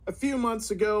A few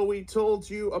months ago, we told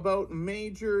you about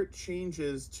major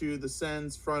changes to the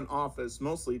Sens front office,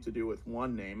 mostly to do with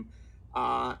one name.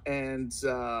 And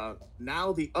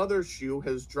now the other shoe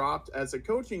has dropped as a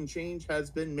coaching change has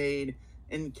been made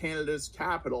in Canada's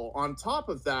capital. On top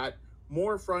of that,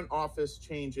 more front office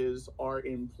changes are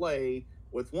in play,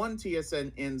 with one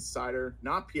TSN insider,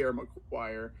 not Pierre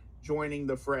McGuire, joining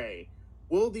the fray.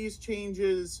 Will these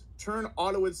changes turn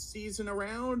Ottawa's season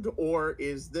around, or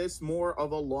is this more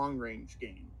of a long-range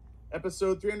game?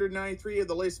 Episode 393 of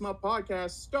the Lace 'em Up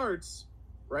podcast starts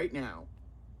right now.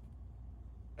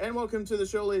 And welcome to the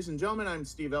show, ladies and gentlemen. I'm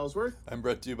Steve Ellsworth. I'm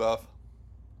Brett Duboff.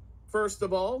 First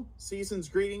of all, season's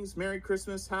greetings. Merry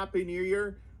Christmas, Happy New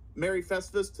Year, Merry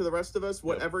Festivus to the rest of us.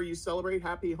 Whatever you celebrate,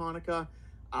 Happy Hanukkah.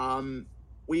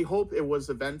 We hope it was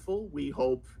eventful. We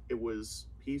hope it was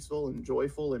peaceful and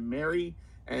joyful and merry,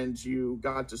 and you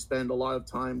got to spend a lot of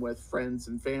time with friends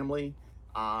and family.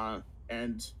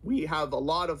 And we have a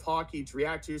lot of hockey to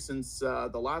react to since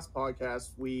the last podcast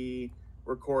we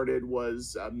recorded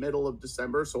was middle of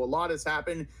December. So a lot has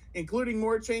happened, including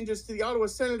more changes to the Ottawa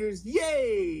Senators.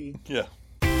 Yay! Yeah.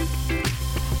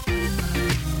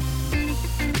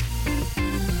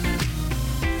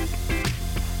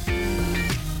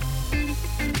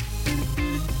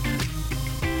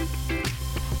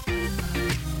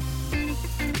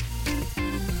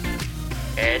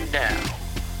 And now,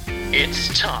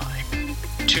 it's time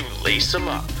to lace 'em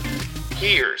up.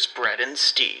 Here's Brett and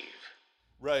Steve.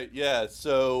 Right. Yeah.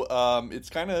 So it's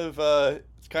kind of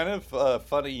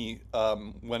funny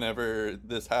whenever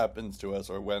this happens to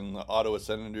us, or when the Ottawa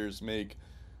Senators make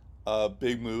a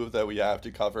big move that we have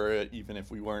to cover it, even if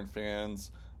we weren't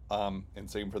fans. And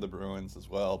same for the Bruins as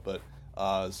well. But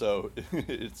so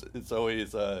it's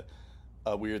always a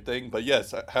weird thing. But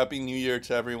yes, Happy New Year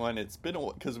to everyone. It's been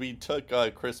because we took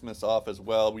Christmas off as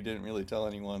well. We didn't really tell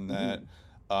anyone that.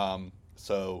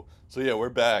 So yeah, we're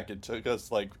back. It took us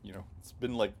it's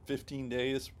been like 15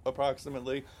 days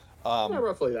approximately. Yeah,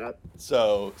 roughly that.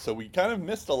 So we kind of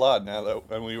missed a lot now that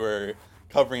when we were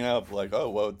covering up, like, oh,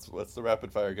 what's the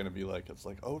rapid fire going to be like? It's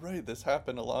like, oh, right, this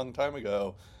happened a long time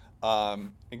ago,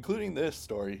 including this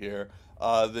story here.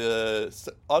 The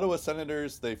Ottawa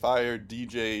Senators, they fired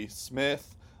DJ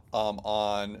Smith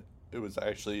on, it was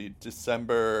actually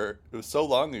December, it was so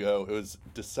long ago, it was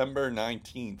December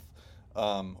 19th,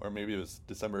 or maybe it was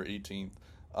December 18th.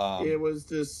 It was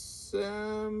December...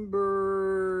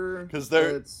 Because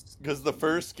the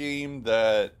first game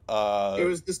that... it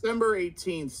was December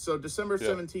 18th, so December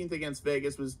 17th against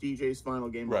Vegas was DJ's final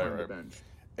game behind the bench.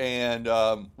 And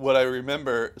what I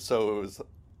remember, so it was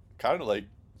kind of like...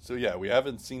 So yeah, we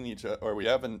haven't seen each other, or we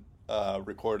haven't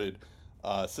recorded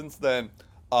since then.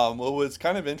 What was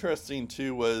kind of interesting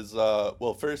too was,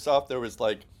 first off, there was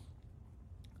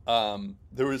kind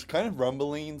of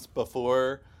rumblings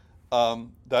before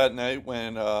that night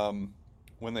when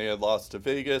they had lost to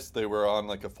Vegas. They were on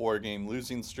like a 4-game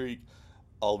losing streak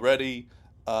already,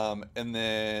 and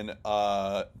then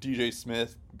DJ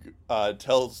Smith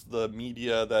tells the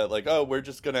media that we're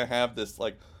just gonna have this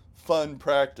fun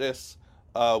practice.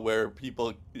 Where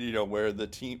people, where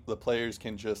the players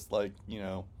can just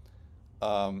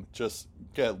just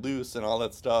get loose and all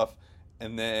that stuff.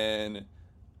 And then,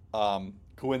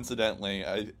 coincidentally,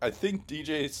 I think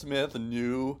DJ Smith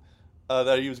knew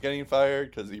that he was getting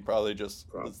fired, because he probably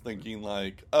just was thinking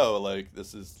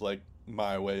this is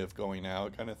my way of going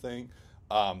out kind of thing.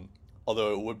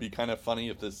 Although it would be kind of funny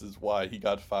if this is why he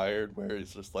got fired, where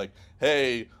it's just like,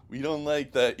 hey, we don't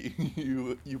like that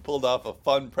you pulled off a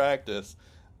fun practice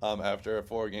after a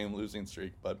 4-game losing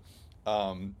streak. But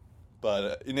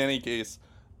in any case,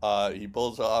 he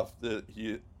pulls off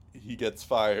he gets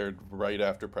fired right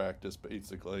after practice,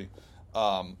 basically.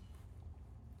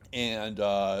 And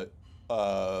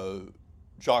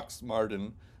Jacques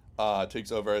Martin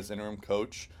takes over as interim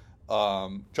coach.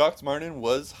 Jacques Martin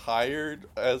was hired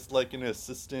as an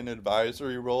assistant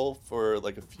advisory role for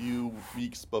a few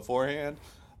weeks beforehand.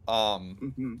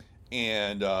 And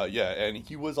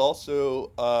he was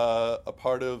also a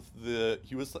part of I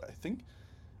think,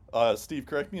 Steve,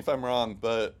 correct me if I'm wrong,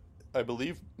 but I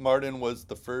believe Martin was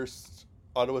the first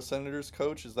Ottawa Senators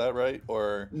coach. Is that right?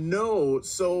 Or no?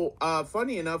 So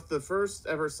funny enough, the first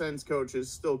ever Sens coach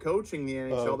is still coaching the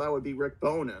NHL. That would be Rick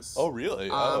Bowness. Oh, really?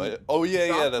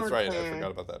 Yeah, that's right. I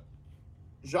forgot about that.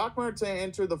 Jacques Martin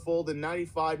entered the fold in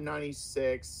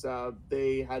 95-96.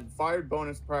 They had fired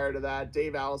Bowness prior to that.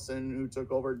 Dave Allison, who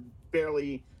took over,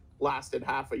 barely lasted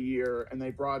half a year, and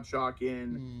they brought Jacques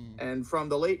in. And from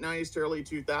the late 90s to early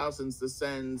 2000s, the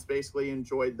Sens basically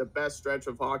enjoyed the best stretch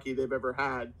of hockey they've ever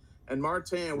had. And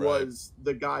Martin Right. was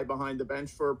the guy behind the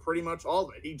bench for pretty much all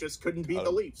of it. He just couldn't beat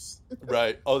the Leafs.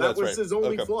 Right. Oh, That that's was right. his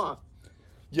only Okay. flaw.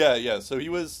 Yeah. So he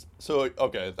was. So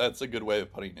okay, that's a good way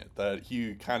of putting it. That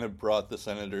he kind of brought the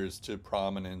Senators to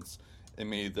prominence and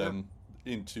made them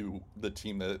into the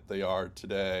team that they are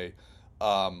today,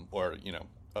 or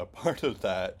a part of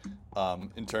that,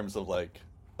 in terms of like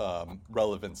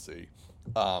relevancy.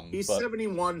 He's But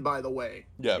 71, by the way.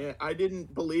 yeah, I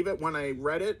didn't believe it when I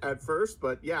read it at first,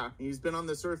 but yeah, he's been on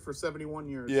this earth for 71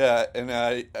 years. yeah, and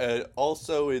I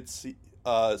also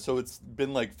so it's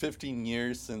been like 15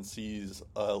 years since he's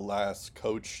last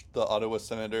coached the Ottawa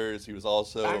Senators. He was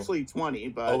also Actually 20,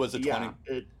 but was it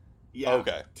 20? Yeah.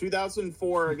 Okay.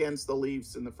 2004 against the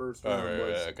Leafs in the first round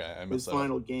was okay. I his missed that.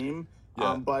 final game.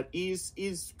 Yeah. But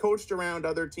he's coached around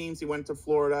other teams. He went to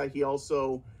Florida. He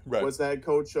also Right. was the head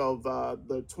coach of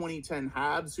the 2010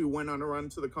 Habs, who went on a run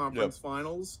to the conference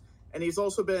finals. And he's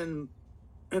also been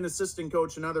an assistant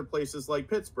coach in other places like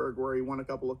Pittsburgh, where he won a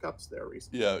couple of cups there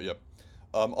recently. Yeah.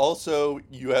 Also,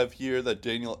 you have here that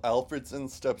Daniel Alfredson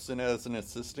steps in as an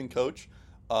assistant coach.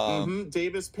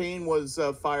 Davis Payne was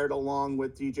fired along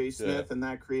with DJ Smith, and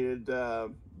that created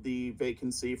the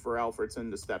vacancy for Alfredson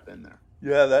to step in there.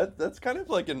 Yeah, that's kind of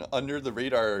like an under the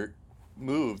radar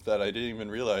move that I didn't even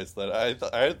realize that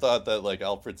I had thought that like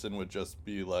Alfredson would just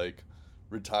be like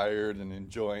retired and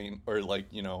enjoying, or like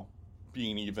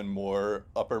being even more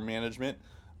upper management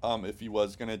if he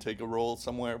was going to take a role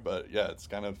somewhere. But yeah, it's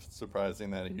kind of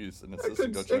surprising that he's an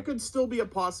assistant coach. It could still be a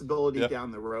possibility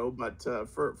down the road, but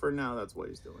for now, that's what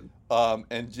he's doing.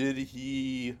 And did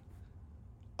he?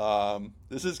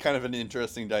 This is kind of an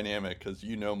interesting dynamic because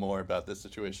you know more about this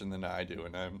situation than I do,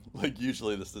 and I'm like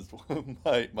usually this is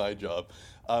my job.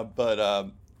 But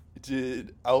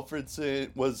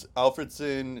was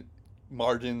Alfredson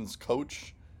Martin's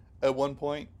coach at one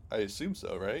point? I assume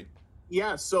so, right?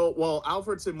 Yeah. So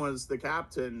Alfredson was the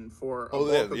captain for a bulk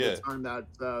of the time that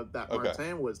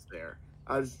Martin was there.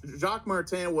 Jacques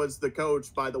Martin was the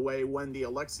coach, by the way, when the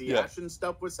Alexei Yashin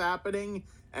stuff was happening.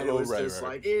 And it was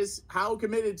like, how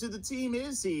committed to the team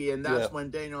is he? And that's when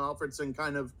Daniel Alfredson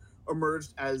kind of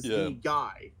emerged as the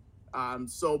guy.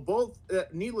 So both,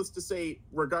 needless to say,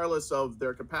 regardless of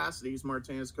their capacities,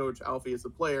 Martin as coach, Alfie as a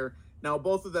player, now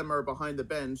both of them are behind the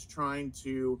bench trying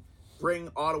to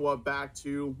bring Ottawa back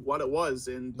to what it was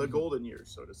in the golden years,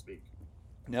 so to speak.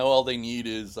 Now all they need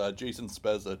is Jason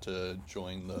Spezza to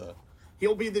join the.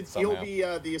 He'll be the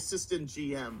assistant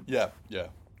GM. Yeah.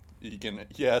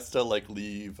 He has to like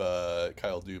leave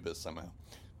Kyle Dubas somehow,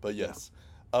 but yes,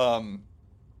 I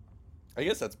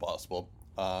guess that's possible.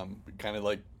 Kind of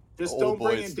like just don't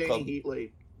bring in Danny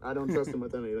Heatley. I don't trust him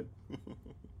with anything.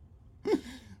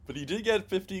 But he did get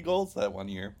 50 goals that one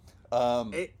year.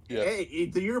 The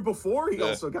year before he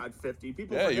also got 50.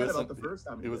 People forget about the first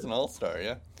time he was an all-star.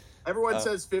 Yeah. Everyone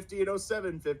says 50 and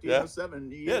 07, 50 and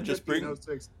 07. Just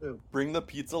bring the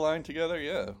pizza line together.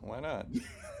 Yeah, why not?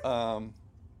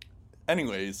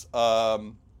 Anyways,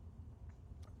 we're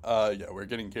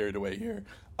getting carried away here.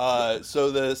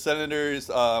 So the Senators,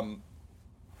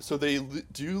 so they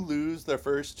do lose their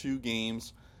first two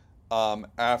games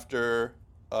after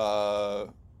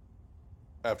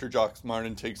Jacques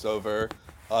Martin takes over.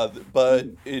 But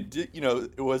it did,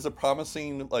 it was a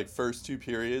promising like first two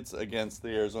periods against the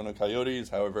Arizona Coyotes.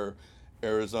 However,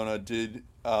 Arizona did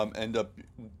end up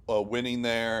winning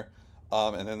there,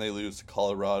 and then they lose to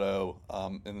Colorado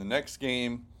in the next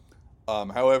game.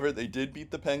 However, they did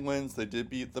beat the Penguins. They did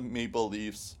beat the Maple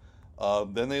Leafs.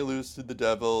 Then they lose to the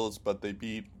Devils, but they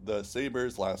beat the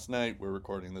Sabres last night. We're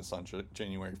recording this on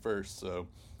January 1st, so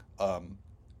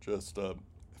just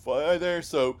FYI there.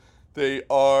 So they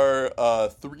are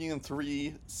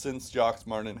 3-3 since Jacques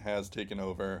Martin has taken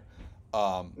over.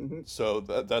 So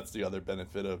that's the other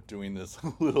benefit of doing this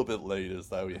a little bit late, is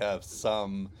that we have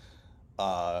some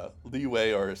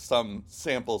leeway or some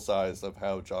sample size of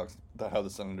how the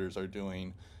Senators are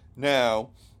doing now,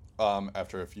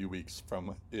 after a few weeks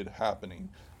from it happening.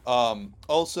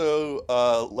 Also,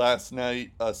 last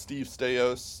night, Steve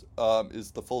Staios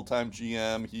is the full-time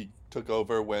GM. He took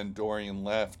over when Dorian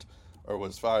left or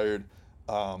was fired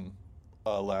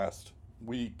last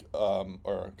week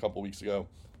or a couple weeks ago.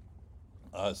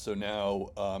 So now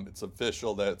it's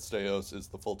official that Staios is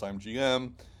the full-time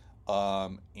GM,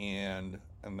 and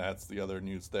that's the other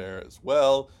news there as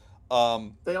well.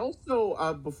 They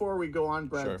also, before we go on,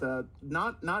 Brett, Sure.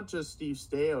 not just Steve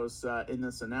Staios in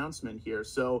this announcement here.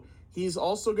 So he's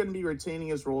also going to be retaining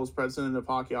his role as president of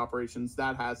hockey operations.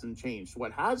 That hasn't changed.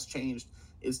 What has changed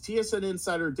is TSN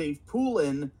insider Dave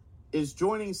Poulin is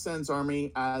joining Sens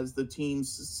Army as the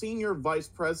team's senior vice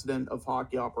president of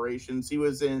hockey operations. He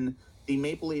was in the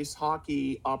Maple Leafs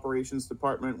hockey operations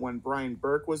department when Brian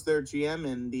Burke was their GM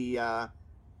in the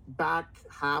back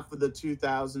half of the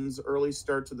 2000s, early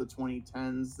start to the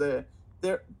 2010s.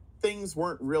 Their things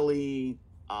weren't really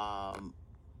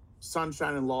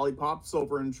sunshine and lollipops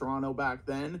over in Toronto back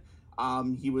then.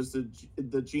 He was the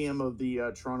GM of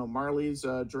the Toronto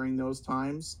Marlies during those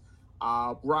times.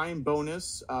 Ryan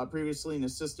Bonus, previously an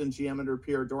assistant GM under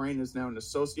Pierre Dorion, is now an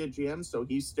associate GM, so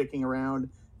he's sticking around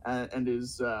and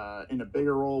is in a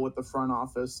bigger role with the front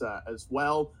office as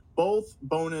well. Both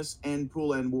Bonus and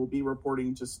Poulin will be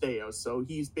reporting to Steos, so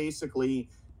he's basically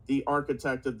the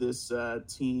architect of this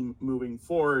team moving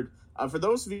forward. For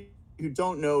those of you who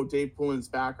don't know Dave Poulin's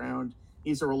background,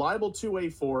 he's a reliable two-way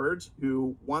forward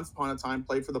who once upon a time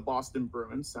played for the Boston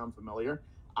Bruins. Sound familiar?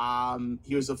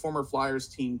 He was a former Flyers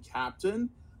team captain.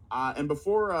 And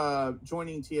before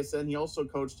joining TSN, he also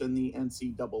coached in the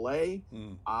NCAA.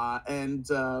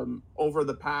 And over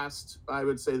the past, I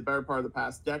would say the better part of the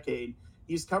past decade,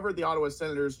 he's covered the Ottawa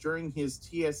Senators during his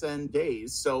TSN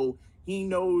days. So he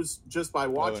knows just by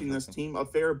watching this team a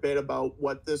fair bit about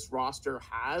what this roster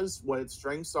has, what its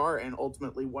strengths are, and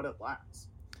ultimately what it lacks.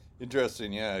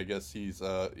 Interesting. Yeah, I guess he's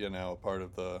a part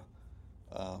of the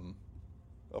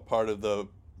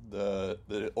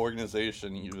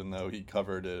organization, even though he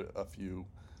covered it a few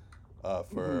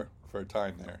for a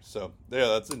time there. So yeah,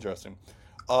 that's interesting.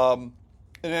 In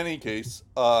any case,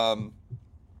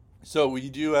 so we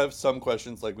do have some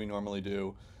questions like we normally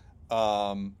do.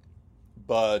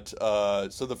 But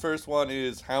so the first one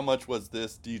is, how much was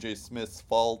this DJ Smith's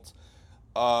fault?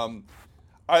 I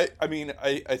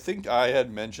think I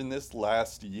had mentioned this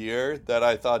last year that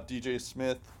I thought DJ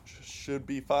Smith should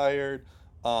be fired.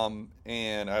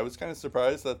 And I was kind of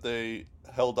surprised that they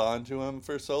held on to him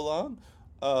for so long.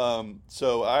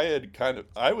 So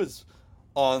I was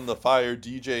on the fire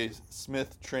DJ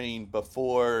Smith train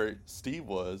before Steve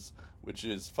was, which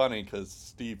is funny because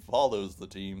Steve follows the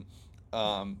team.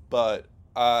 But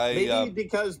maybe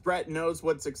because Brett knows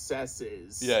what success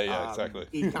is. Yeah, exactly.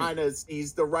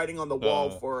 He's the writing on the wall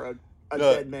for a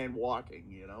dead man walking,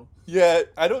 you know? Yeah,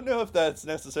 I don't know if that's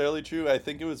necessarily true. I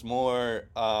think it was more,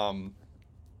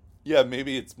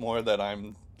 maybe it's more that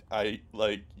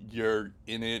you're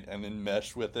in it and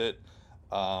enmeshed with it.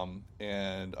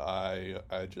 And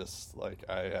I just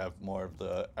I have more of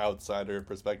the outsider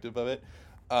perspective of it.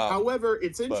 However,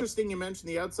 it's interesting you mentioned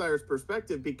the outsider's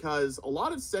perspective, because a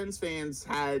lot of Sens fans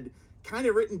had kind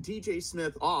of written DJ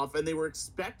Smith off, and they were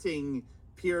expecting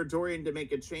Pierre Dorion to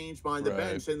make a change behind the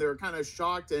bench, and they were kind of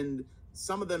shocked and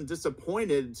some of them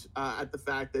disappointed at the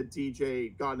fact that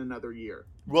DJ got another year.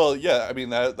 Well, yeah, I mean,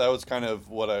 that was kind of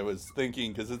what I was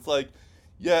thinking, because it's like,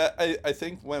 I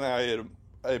think when I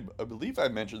believe I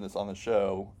mentioned this on the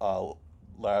show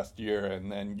last year,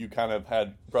 and then you kind of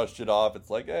had brushed it off. It's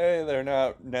like, hey, they're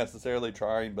not necessarily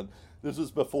trying, but this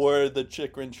was before the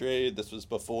Chychrun trade. This was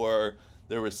before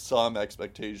there was some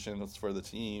expectations for the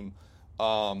team.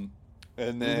 And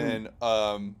then,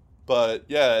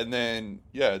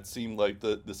 it seemed like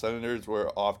the Senators were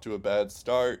off to a bad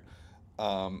start.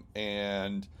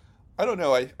 And I don't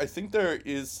know, I think there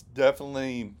is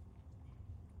definitely,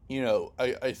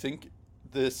 I think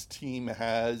this team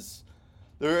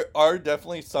there are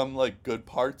definitely some good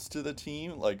parts to the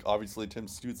team. Like obviously Tim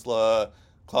Stützle,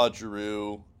 Claude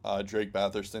Giroux, Drake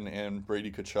Batherson, and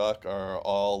Brady Tkachuk are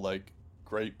all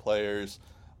great players,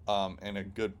 and a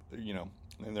good,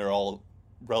 and they're all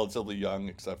relatively young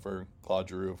except for Claude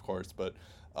Giroux, of course. But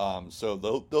so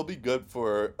they'll be good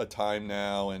for a time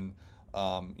now, and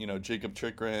Jacob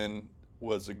Chychrun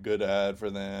was a good ad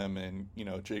for them, and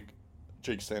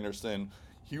Jake Sanderson,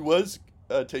 he was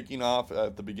taking off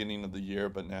at the beginning of the year,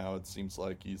 but now it seems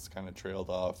like he's kind of trailed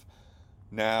off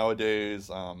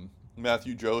nowadays.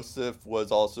 Matthew Joseph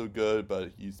was also good,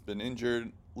 but he's been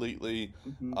injured lately.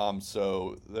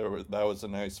 So that was a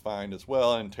nice find as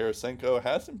well. And Tarasenko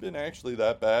hasn't been actually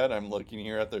that bad. I'm looking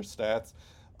here at their stats.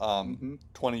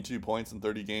 22 points in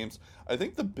 30 games. I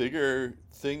think the bigger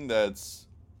thing that's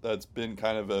been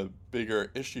kind of a bigger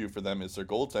issue for them is their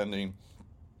goaltending.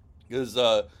 Because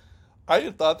I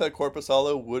had thought that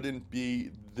Korpisalo wouldn't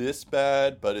be this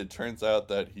bad, but it turns out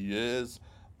that he is.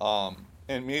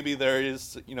 And maybe there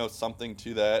is, something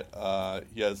to that.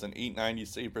 He has an .890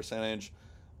 save percentage,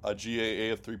 a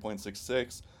GAA of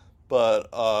 3.66.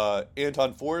 But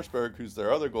Anton Forsberg, who's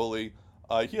their other goalie,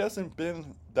 he hasn't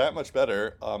been that much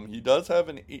better. He does have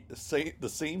the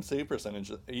same save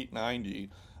percentage, .890,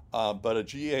 but a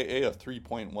GAA of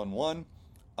 3.11.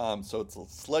 So it's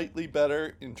slightly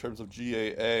better in terms of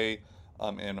GAA.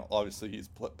 And obviously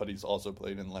he's also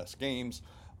played in less games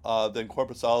than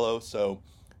Korpisalo. So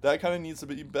that kind of needs to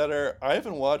be better. I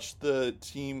haven't watched the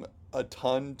team a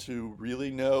ton to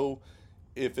really know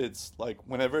if it's like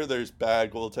whenever there's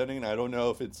bad goaltending, I don't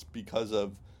know if it's because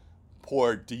of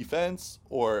poor defense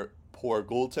or poor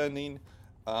goaltending.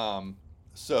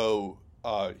 So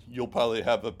you'll probably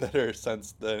have a better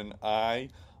sense than I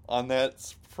on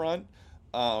that front.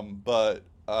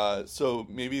 So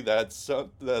maybe that's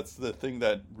the thing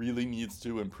that really needs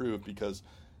to improve because,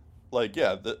 like,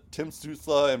 yeah, the Tim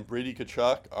Stützle and Brady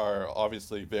Tkachuk are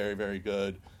obviously very, very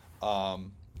good,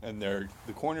 and they're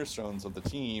the cornerstones of the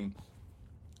team.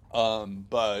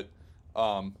 But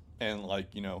and like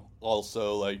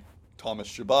also like Thomas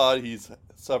Chabot, he's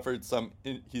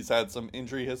had some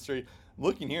injury history.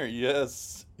 Looking here,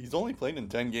 he's only played in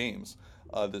 10 games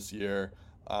this year.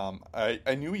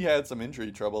 I knew he had some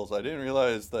injury troubles. I didn't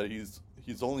realize that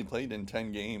he's only played in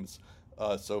 10 games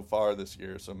so far this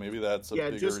year. So maybe that's a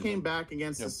bigger just reason. came back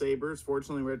against the Sabres.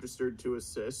 Fortunately, registered 2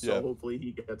 assists. So hopefully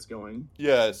he gets going.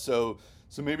 Yeah. So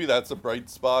maybe that's a bright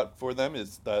spot for them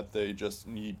is that they just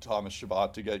need Thomas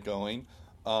Chabot to get going,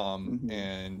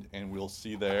 and we'll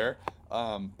see there.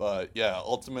 But yeah,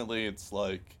 ultimately it's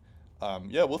like,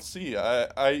 we'll see.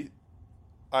 I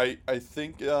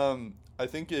think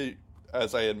it,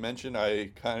 as I had mentioned,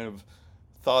 I kind of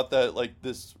thought that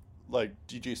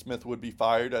DJ Smith would be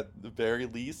fired at the very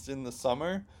least in the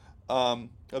summer of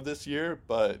this year,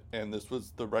 and this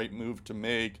was the right move to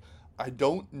make. I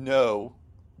don't know.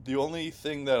 The only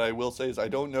thing that I will say is I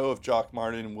don't know if Jock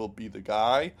Martin will be the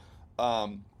guy,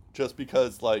 just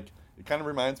because like it kind of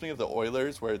reminds me of the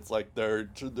Oilers where it's like they're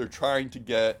trying to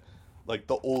get like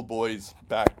the old boys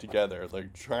back together,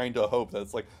 like trying to hope that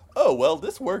it's like, oh well,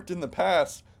 this worked in the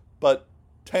past, but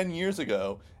 10 years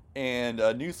ago. And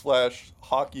newsflash,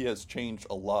 hockey has changed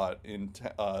a lot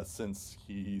since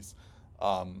he's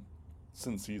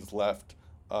left,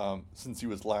 since he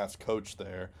was last coach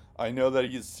there. I know that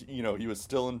he was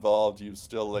still involved. He was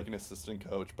still like an assistant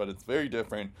coach, but it's very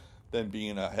different than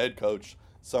being a head coach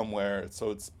somewhere.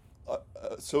 So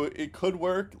so it could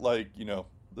work. Like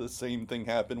the same thing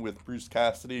happened with Bruce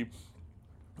Cassidy,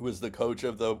 who was the coach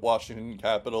of the Washington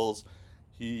Capitals.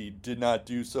 He did not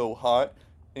do so hot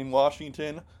in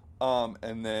Washington,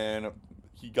 and then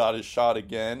he got his shot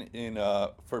again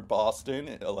for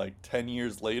Boston like 10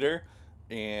 years later,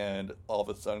 and all of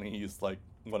a sudden he's like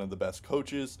one of the best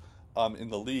coaches in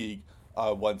the league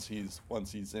once he's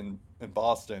in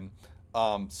Boston.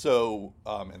 And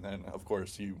then of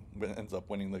course he ends up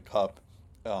winning the cup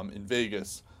in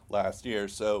Vegas last year.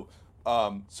 So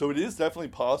it is definitely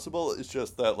possible. It's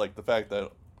just that like the fact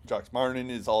that Jock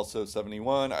Martin is also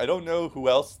 71. I don't know who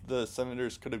else the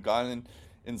Senators could have gotten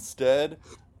instead.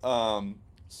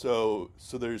 So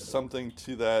there's something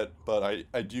to that, but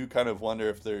I do kind of wonder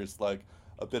if there's like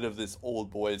a bit of this old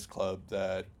boys club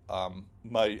that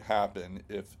might happen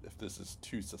if this is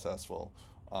too successful,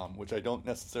 which I don't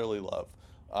necessarily love.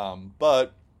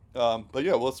 But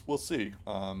yeah, we'll see.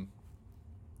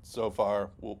 So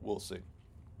far, we'll see.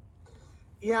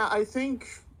 Yeah, I think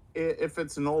if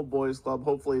it's an old boys club,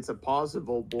 hopefully it's a positive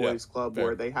old boys club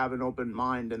where they have an open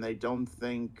mind and they don't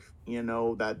think,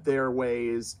 that their way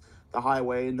is the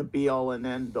highway and the be all and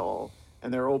end all,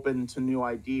 and they're open to new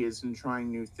ideas and trying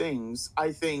new things.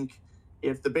 I think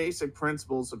if the basic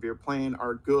principles of your plan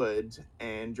are good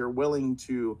and you're willing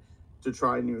to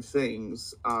try new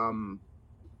things,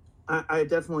 I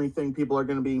definitely think people are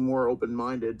going to be more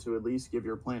open-minded to at least give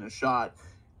your plan a shot.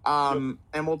 And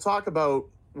we'll talk about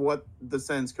what the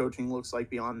Sens coaching looks like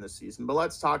beyond this season, but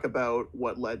let's talk about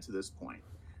what led to this point.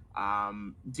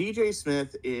 DJ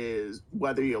Smith is,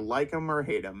 whether you like him or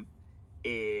hate him,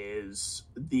 is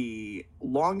the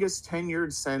longest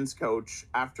tenured Sens coach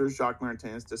after Jacques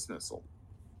Martin's dismissal.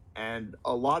 And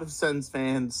a lot of Sens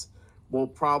fans will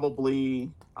probably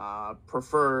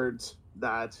preferred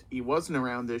that he wasn't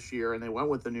around this year and they went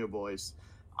with the new boys.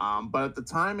 But at the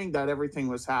timing that everything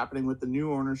was happening with the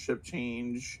new ownership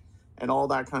change and all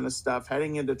that kind of stuff,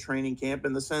 heading into training camp,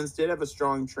 and the Sens did have a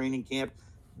strong training camp.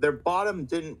 Their bottom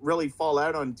didn't really fall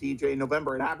out on DJ in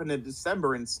November. It happened in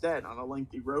December instead on a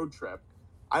lengthy road trip.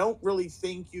 I don't really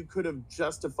think you could have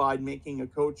justified making a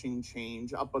coaching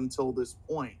change up until this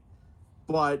point.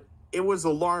 But it was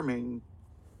alarming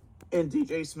in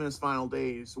DJ Smith's final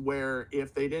days where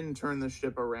if they didn't turn the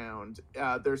ship around,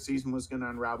 their season was going to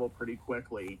unravel pretty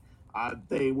quickly.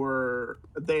 They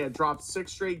had dropped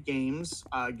 6 straight games,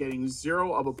 getting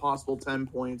 0 of a possible 10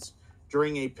 points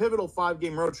during a pivotal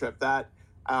 5-game road trip that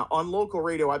on local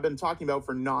radio I've been talking about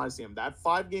for nauseum. That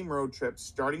 5-game road trip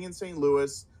starting in St.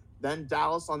 Louis, then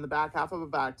Dallas on the back half of a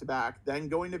back-to-back, then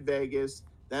going to Vegas,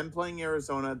 then playing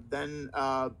Arizona, then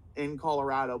in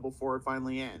Colorado before it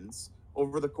finally ends.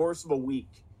 over the course of a week,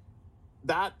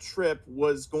 that trip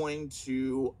was going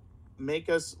to make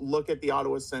us look at the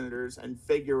Ottawa Senators and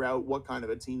figure out what kind of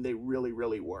a team they really,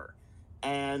 really were.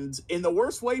 And in the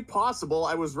worst way possible,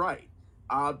 I was right.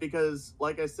 Because,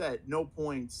 like I said, no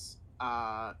points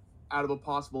out of a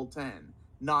possible 10.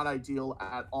 Not ideal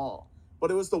at all. But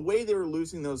it was the way they were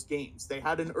losing those games. They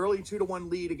had an early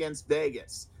 2-1 lead against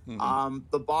Vegas.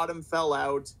 The bottom fell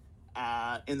out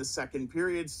in the second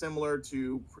period, similar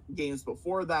to games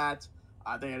before that.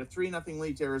 They had a 3-0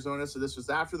 lead to Arizona, so this was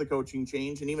after the coaching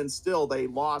change, and even still, they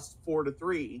lost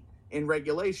 4-3 in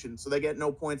regulation, so they get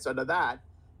no points out of that.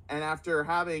 And after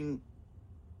having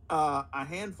a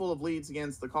handful of leads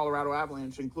against the Colorado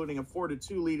Avalanche, including a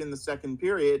 4-2 lead in the second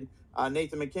period,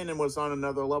 Nathan McKinnon was on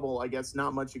another level. I guess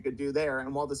not much you could do there.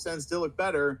 And while the Sens did look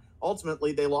better,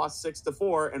 ultimately they lost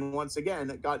 6-4, and once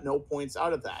again, got no points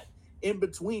out of that. In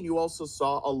between, you also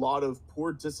saw a lot of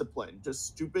poor discipline,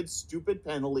 just stupid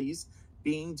penalties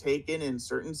being taken in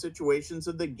certain situations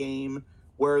of the game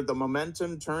where the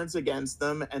momentum turns against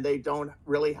them and they don't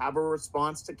really have a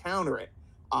response to counter it.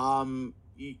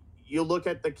 You look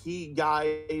at the key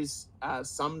guys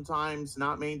sometimes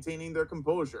not maintaining their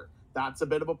composure. That's a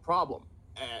bit of a problem.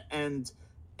 And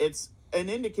it's an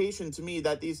indication to me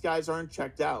that these guys aren't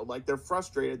checked out. Like, they're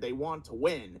frustrated. They want to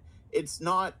win. It's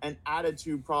not an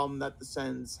attitude problem that the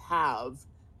Sens have.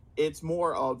 It's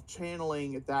more of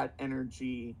channeling that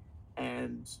energy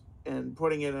and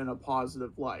putting it in a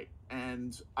positive light.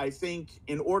 And I think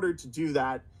in order to do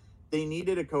that, they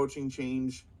needed a coaching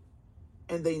change,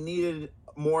 and they needed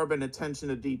more of an attention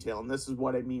to detail. And this is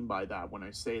what I mean by that when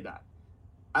I say that.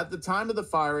 At the time of the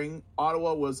firing,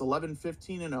 Ottawa was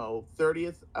 11-15-0,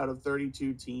 30th out of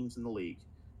 32 teams in the league.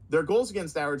 Their goals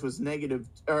against average was negative.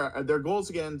 Their goals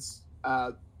against,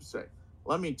 their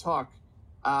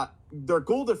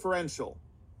goal differential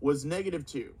was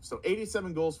 -2. So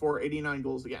 87 goals for, 89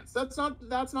 goals against. That's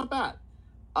not bad.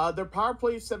 Their power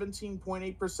play is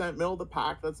 17.8%, middle of the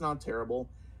pack. That's not terrible.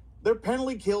 Their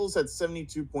penalty kills at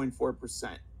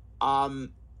 72.4%.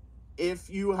 If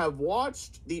you have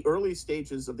watched the early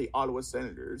stages of the Ottawa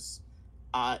Senators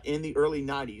in the early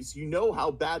 90s, you know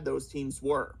how bad those teams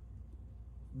were.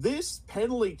 This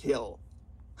penalty kill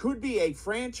could be a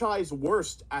franchise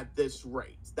worst at this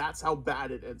rate. That's how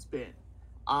bad it has been.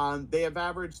 They have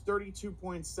averaged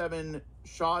 32.7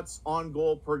 shots on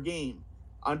goal per game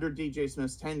under DJ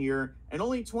Smith's tenure, and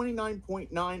only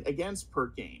 29.9 against per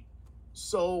game.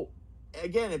 So,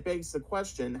 again, it begs the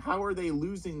question, how are they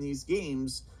losing these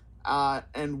games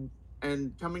and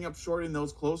coming up short in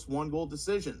those close one-goal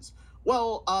decisions?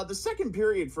 Well, the second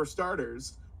period, for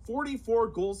starters, 44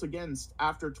 goals against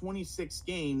after 26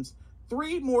 games,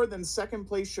 3 more than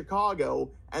second-place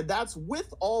Chicago, and that's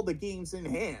with all the games in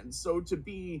hand. So to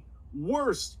be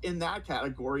worst in that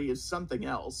category is something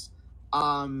else.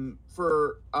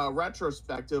 For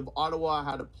retrospective, Ottawa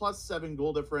had a +7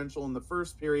 goal differential in the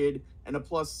first period and a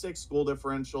 +6 goal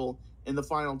differential in the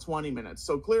final 20 minutes.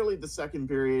 So clearly the second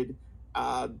period,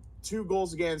 2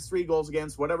 goals against, 3 goals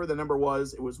against, whatever the number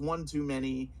was, it was one too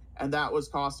many, and that was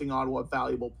costing Ottawa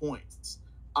valuable points.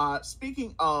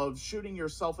 Speaking of shooting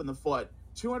yourself in the foot,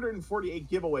 248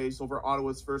 giveaways over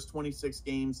Ottawa's first 26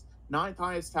 games, 9th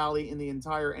highest tally in the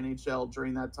entire NHL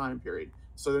during that time period.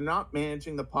 So they're not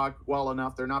managing the puck well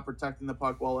enough. They're not protecting the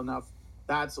puck well enough.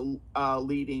 That's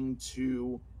leading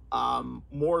to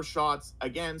more shots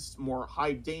against, more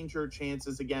high danger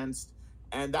chances against,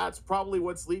 and that's probably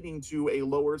what's leading to a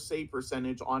lower save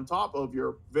percentage on top of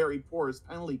your very poorest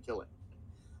penalty killing.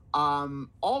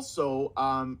 Also,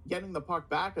 getting the puck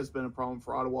back has been a problem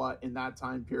for Ottawa in that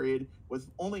time period, with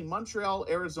only Montreal,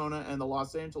 Arizona, and the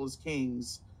Los Angeles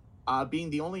Kings being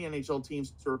the only NHL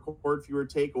teams to record fewer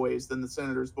takeaways than the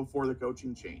Senators before the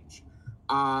coaching change.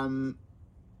 And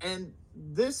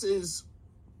this is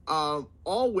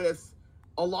all with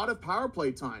a lot of power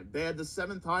play time. They had the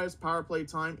 7th highest power play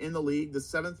time in the league, the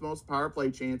 7th most power play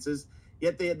chances,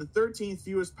 yet they had the 13th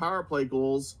fewest power play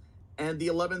goals and the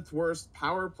 11th worst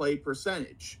power play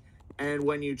percentage. And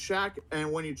when you chalk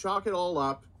it all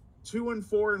up,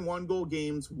 2-4 in 1-goal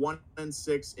games,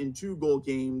 1-6 in 2-goal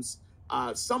games,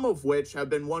 some of which have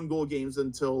been 1-goal games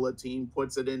until a team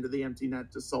puts it into the empty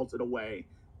net to salt it away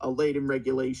late in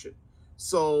regulation.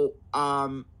 So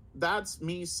that's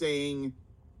me saying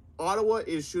Ottawa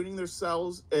is shooting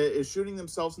themselves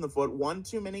in the foot one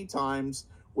too many times,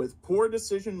 with poor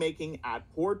decision making at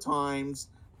poor times,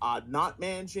 not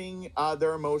managing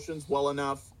their emotions well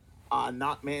enough,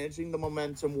 not managing the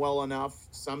momentum well enough.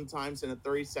 Sometimes in a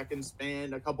 30-second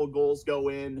span, a couple goals go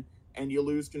in and you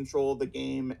lose control of the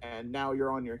game, and now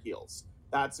you're on your heels.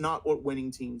 That's not what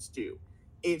winning teams do.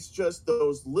 It's just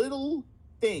those little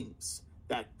things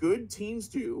that good teams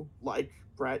do, like,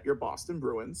 Brett, your Boston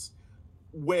Bruins,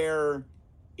 where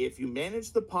if you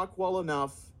manage the puck well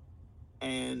enough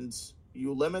and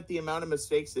you limit the amount of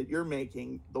mistakes that you're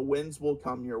making, the wins will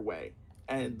come your way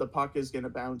and the puck is going to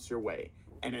bounce your way.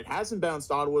 And it hasn't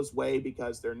bounced Ottawa's way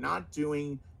because they're not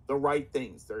doing the right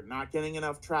things. They're not getting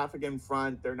enough traffic in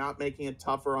front. They're not making it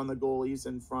tougher on the goalies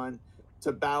in front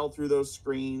to battle through those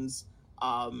screens.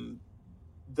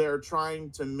 They're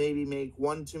trying to maybe make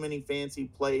one too many fancy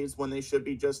plays when they should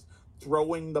be just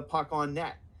throwing the puck on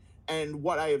net. And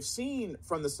what I have seen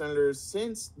from the Senators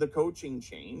since the coaching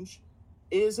change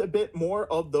is a bit more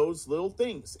of those little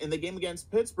things. In the game against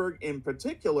Pittsburgh in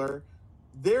particular,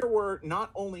 there were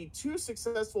not only 2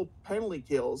 successful penalty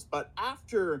kills, but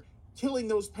after killing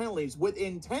those penalties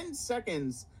within 10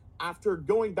 seconds after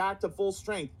going back to full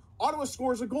strength, Ottawa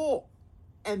scores a goal.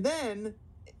 And then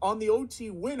on the OT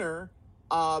winner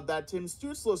that Tim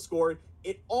Stützle scored,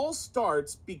 it all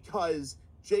starts because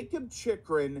Jacob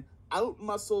Chychrun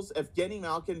outmuscles Evgeny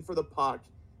Malkin for the puck.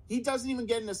 He doesn't even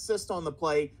get an assist on the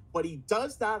play, but he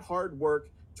does that hard work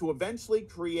to eventually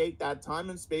create that time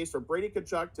and space for Brady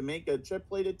Tkachuk to make a chip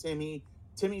play to Timmy.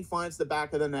 Timmy finds the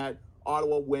back of the net.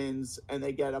 Ottawa wins, and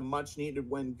they get a much-needed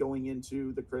win going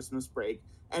into the Christmas break.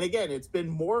 And again, it's been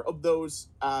more of those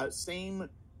same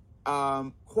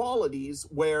qualities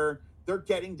where they're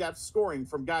getting depth scoring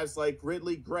from guys like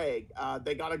Ridley Gregg.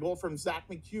 They got a goal from Zach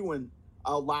McEwen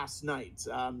last night.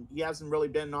 He hasn't really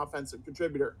been an offensive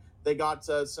contributor. They got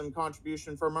some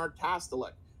contribution from Mark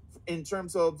Kastelik. In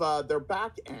terms of their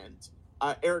back end,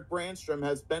 Eric Brandstrom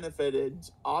has benefited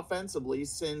offensively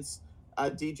since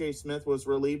DJ Smith was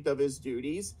relieved of his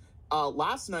duties.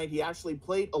 Last night, he actually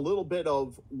played a little bit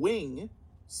of wing,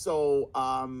 so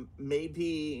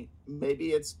maybe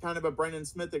it's kind of a Brendan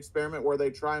Smith experiment where they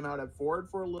try him out at forward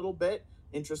for a little bit.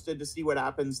 Interested to see what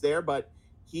happens there, but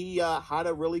he had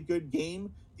a really good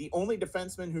game. The only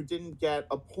defenseman who didn't get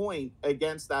a point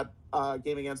against that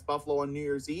game against Buffalo on New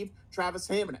Year's Eve, Travis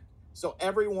Hamonic. So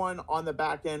everyone on the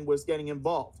back end was getting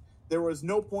involved. There was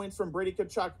no points from Brady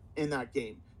Tkachuk in that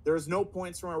game. There was no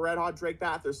points from a red-hot Drake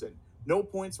Batherson. No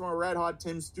points from a red-hot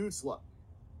Tim Stützle.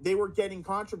 They were getting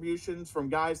contributions from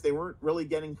guys they weren't really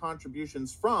getting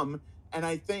contributions from, and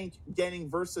I think getting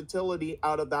versatility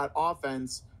out of that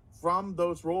offense from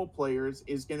those role players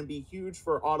is going to be huge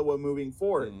for Ottawa moving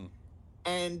forward.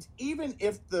 And even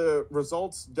if the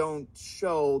results don't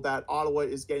show that Ottawa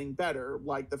is getting better,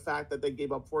 like the fact that they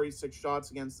gave up 46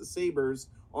 shots against the Sabres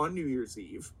on New Year's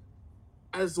Eve,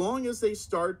 as long as they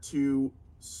start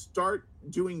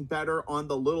doing better on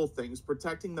the little things,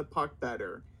 protecting the puck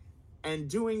better, and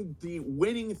doing the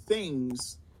winning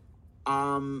things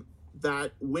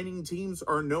that winning teams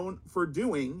are known for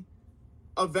doing,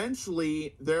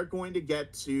 eventually they're going to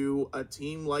get to a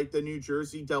team like the New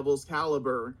Jersey Devils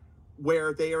caliber,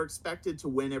 where they are expected to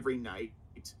win every night.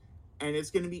 And it's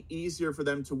going to be easier for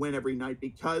them to win every night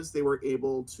because they were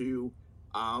able to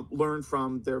learn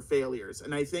from their failures.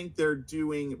 And I think they're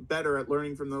doing better at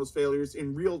learning from those failures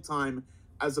in real time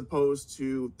as opposed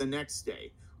to the next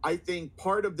day. I think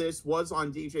part of this was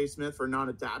on DJ Smith for not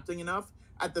adapting enough.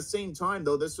 At the same time,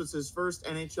 though, this was his first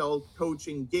NHL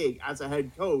coaching gig as a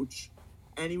head coach.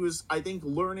 And he was, I think,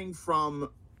 learning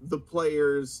from the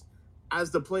players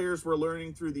as the players were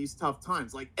learning through these tough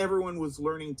times. Like, everyone was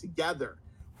learning together.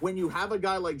 When you have a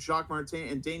guy like Jacques Martin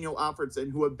and Daniel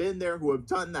Alfredsson who have been there, who have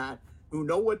done that, who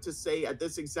know what to say at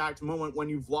this exact moment when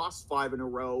you've lost 5 in a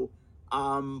row,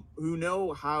 who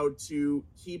know how to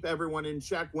keep everyone in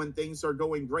check when things are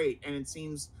going great and it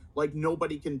seems like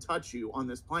nobody can touch you on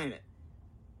this planet.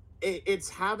 It's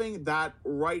having that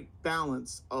right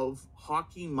balance of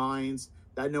hockey minds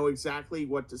that know exactly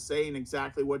what to say and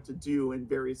exactly what to do in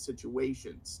various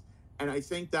situations. And I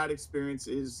think that experience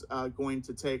is going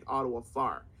to take Ottawa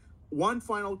far. One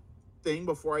final thing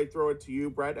before I throw it to you,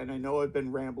 Brett, and I know I've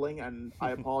been rambling, and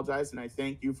I apologize, and I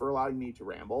thank you for allowing me to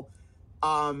ramble.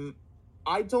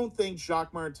 I don't think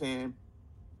Jacques Martin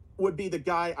would be the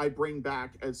guy I bring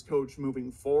back as coach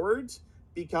moving forward,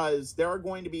 because there are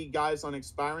going to be guys on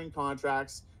expiring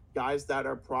contracts, guys that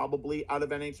are probably out of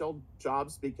NHL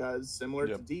jobs because, similar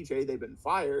to DJ, they've been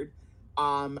fired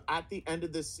at the end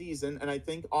of this season. And I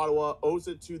think Ottawa owes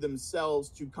it to themselves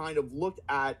to kind of look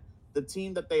at the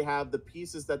team that they have, the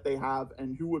pieces that they have,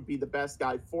 and who would be the best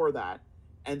guy for that.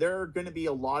 And there are going to be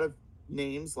a lot of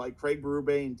names like Craig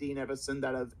Berube and Dean Evison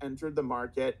that have entered the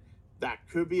market that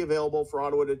could be available for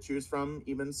Ottawa to choose from,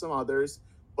 even some others.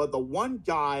 But the one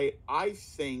guy I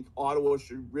think Ottawa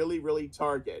should really, really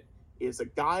target is a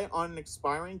guy on an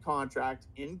expiring contract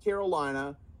in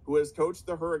Carolina who has coached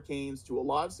the Hurricanes to a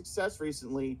lot of success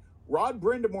recently. Rod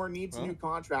Brindamore needs a new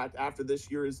contract after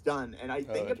this year is done. And I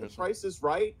think if the price is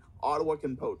right, Ottawa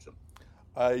can poach him.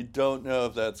 I don't know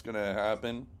if that's going to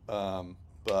happen.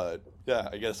 But yeah,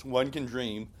 I guess one can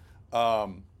dream. I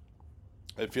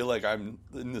feel like I'm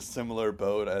in the similar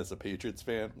boat as a Patriots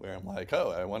fan where I'm like,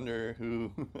 oh, I wonder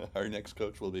who our next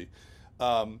coach will be.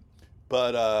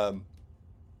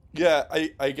 Yeah,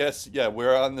 I guess, yeah,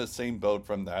 we're on the same boat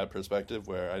from that perspective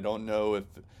where I don't know if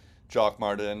Jock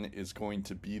Martin is going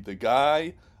to be the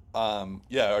guy.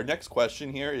 Yeah, our next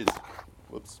question here is,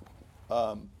 whoops,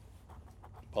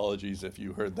 apologies if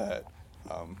you heard that.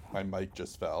 My mic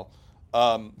just fell.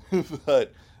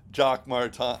 But Jock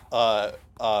Martin,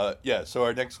 yeah, so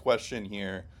our next question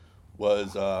here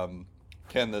was,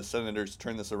 can the Senators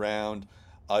turn this around?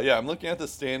 Yeah, I'm looking at the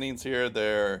standings here.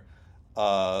 They're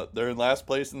in last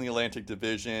place in the Atlantic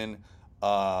Division,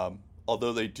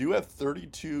 although they do have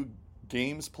 32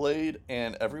 games played,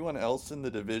 and everyone else in the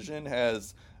division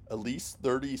has at least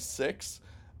 36,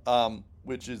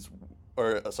 which is,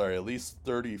 or sorry, at least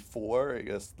 34. I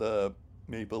guess the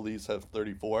Maple Leafs have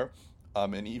 34.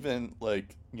 And even,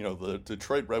 like, you know, the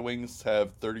Detroit Red Wings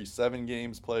have 37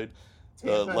 games played.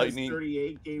 Tampa the Lightning has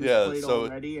 38 games played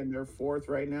already, and they're fourth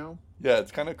right now. Yeah,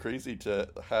 it's kind of crazy to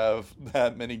have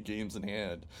that many games in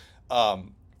hand.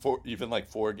 For even like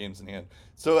 4 games in hand.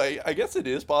 So I guess it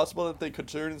is possible that they could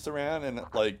turn this around, and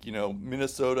like, you know,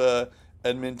 Minnesota,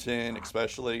 Edmonton,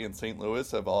 especially, and St.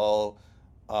 Louis have all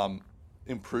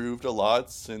improved a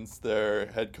lot since their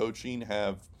head coaching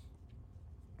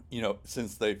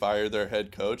since they fired their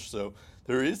head coach. So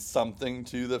there is something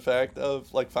to the fact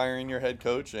of like firing your head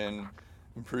coach and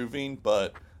improving,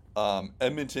 but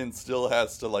Edmonton still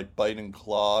has to like bite and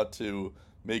claw to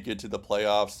make it to the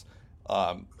playoffs.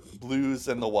 Blues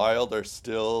and the Wild are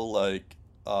still like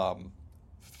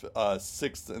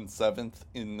 6th and 7th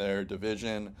in their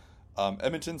division.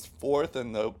 Edmonton's 4th,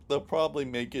 and they'll probably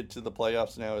make it to the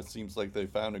playoffs now. It seems like they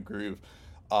found a groove.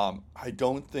 I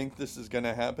don't think this is going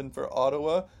to happen for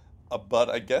Ottawa, but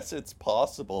I guess it's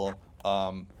possible,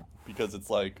 because it's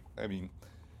like, I mean,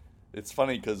 it's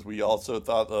funny because we also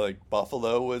thought that like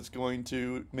Buffalo was going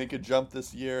to make a jump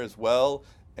this year as well,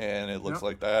 and it looks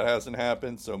like that hasn't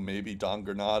happened. So maybe Don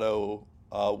Granato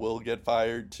will get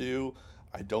fired too.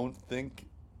 I don't think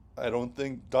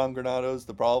Don Granato's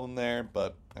the problem there,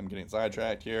 but I'm getting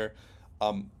sidetracked here.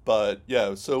 But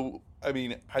yeah, so I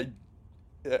mean,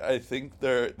 I think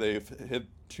they've hit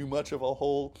too much of a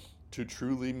hole to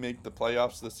truly make the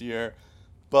playoffs this year.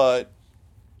 But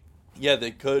yeah,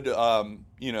 they could.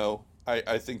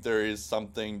 I think there is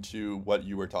something to what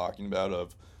you were talking about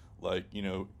of, like, you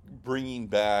know, bringing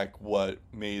back what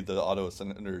made the Ottawa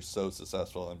Senators so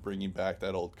successful and bringing back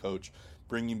that old coach,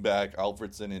 bringing back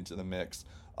Alfredson into the mix,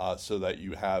 so that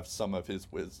you have some of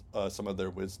their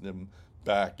wisdom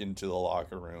back into the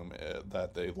locker room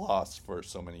that they lost for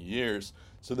so many years.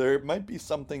 So there might be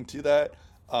something to that.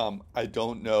 I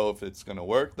don't know if it's going to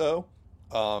work though,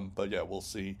 but yeah, we'll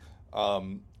see.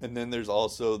 And then there's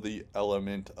also the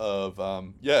element of,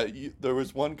 there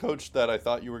was one coach that I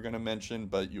thought you were going to mention,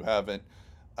 but you haven't.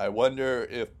 I wonder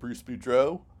if Bruce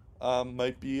Boudreau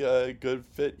might be a good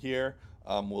fit here.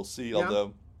 We'll see,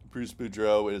 although Bruce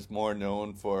Boudreau is more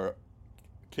known for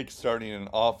kickstarting an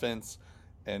offense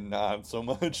and not so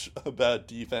much about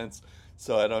defense.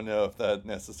 So I don't know if that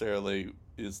necessarily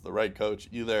is the right coach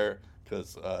either,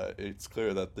 because it's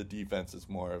clear that the defense is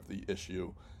more of the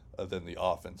issue than the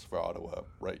offense for Ottawa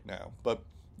right now. But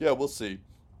yeah, we'll see.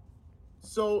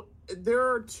 So there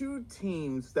are 2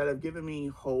 teams that have given me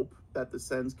hope that the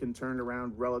Sens can turn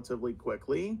around relatively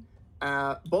quickly.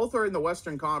 Both are in the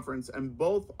Western Conference, and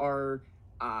both are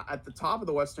at the top of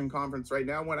the Western Conference right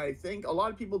now, when I think a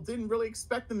lot of people didn't really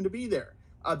expect them to be there.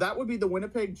 That would be the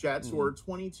Winnipeg Jets, who are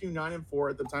 22-9-4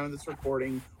 at the time of this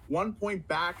recording, 1 point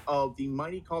back of the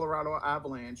mighty Colorado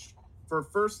Avalanche for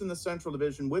first in the Central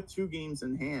Division with 2 games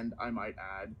in hand, I might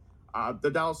add. The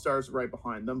Dallas Stars are right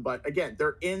behind them. But again,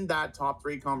 they're in that top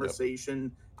 3 conversation.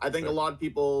 Yep. I think a lot of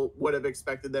people would have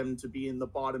expected them to be in the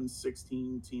bottom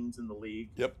 16 teams in the league,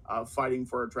 fighting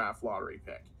for a draft lottery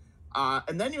pick.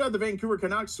 And then you have the Vancouver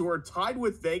Canucks, who are tied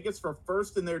with Vegas for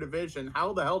first in their division.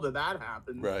 How the hell did that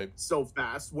happen so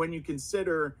fast when you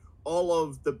consider all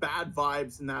of the bad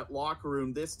vibes in that locker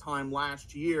room this time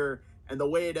last year and the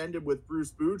way it ended with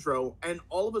Bruce Boudreau? And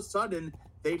all of a sudden,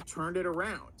 they've turned it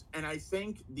around. And I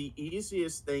think the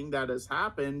easiest thing that has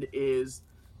happened is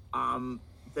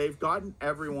they've gotten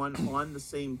everyone on the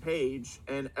same page,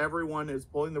 and everyone is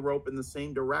pulling the rope in the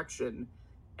same direction,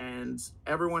 and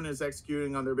everyone is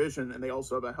executing on their vision. And they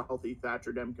also have a healthy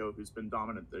Thatcher Demko, who's been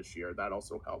dominant this year. That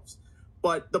also helps.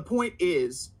 But the point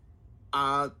is,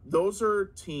 those are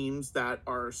teams that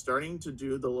are starting to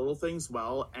do the little things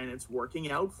well, and it's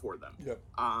working out for them. Yep.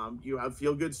 You have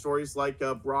feel-good stories like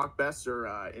Brock Besser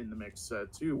in the mix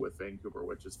too with Vancouver,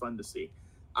 which is fun to see.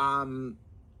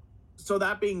 So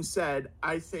that being said,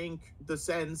 I think the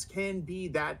Sens can be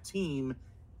that team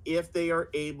if they are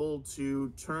able to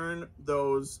turn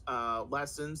those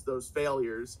lessons, those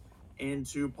failures,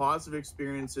 into positive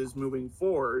experiences moving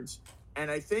forwards. And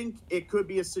I think it could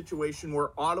be a situation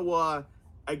where Ottawa,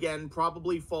 again,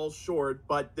 probably falls short,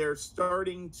 but they're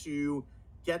starting to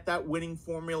get that winning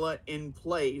formula in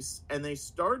place, and they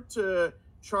start to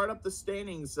chart up the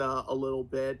standings a little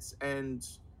bit, and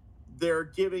they're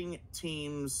giving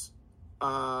teams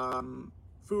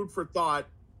food for thought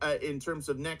in terms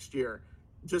of next year.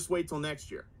 Just wait till next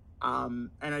year.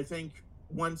 And I think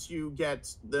once you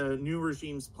get the new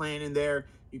regime's plan in there,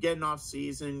 you get an off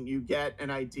season, you get an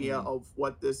idea of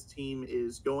what this team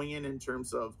is going in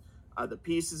terms of the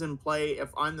pieces in play. If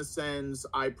I'm the Sens,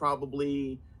 I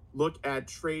probably look at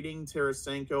trading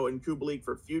Tarasenko and Kubalik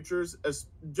for futures,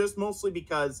 just mostly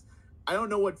because I don't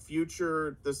know what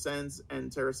future the Sens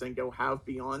and Tarasenko have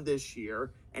beyond this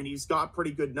year, and he's got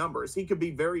pretty good numbers. He could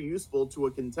be very useful to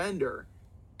a contender.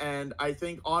 And I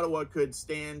think Ottawa could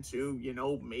stand to,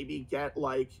 maybe get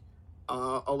like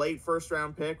a late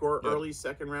first-round pick or early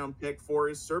second-round pick for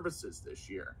his services this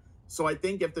year. So I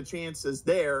think if the chance is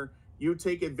there, you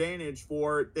take advantage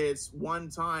for this one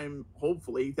time,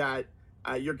 hopefully, that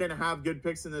you're going to have good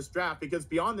picks in this draft, because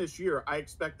beyond this year, I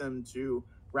expect them to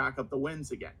rack up the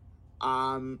wins again.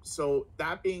 So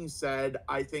that being said,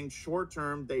 I think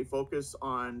short-term, they focus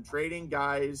on trading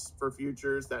guys for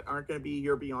futures that aren't going to be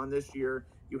here beyond this year.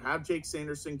 You have Jake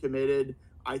Sanderson committed.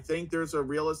 I think there's a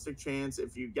realistic chance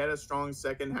if you get a strong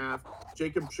second half,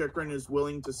 Jacob Chychrun is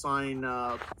willing to sign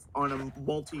on a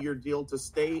multi-year deal to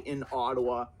stay in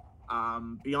Ottawa.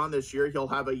 Beyond this year, he'll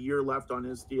have a year left on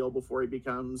his deal before he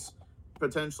becomes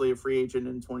potentially a free agent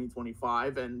in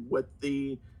 2025. And with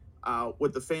the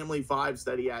family vibes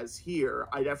that he has here,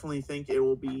 I definitely think it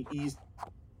will be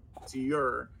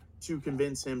easier to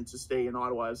convince him to stay in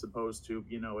Ottawa as opposed to,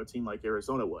 a team like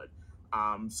Arizona would.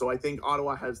 So I think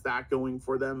Ottawa has that going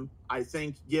for them. I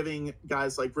think giving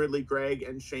guys like Ridley Gregg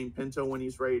and Shane Pinto, when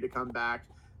he's ready to come back,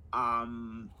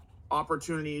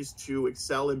 opportunities to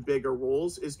excel in bigger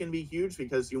roles is going to be huge,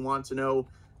 because you want to know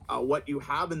what you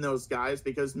have in those guys,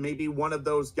 because maybe one of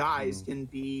those guys can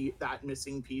be that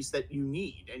missing piece that you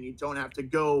need, and you don't have to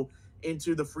go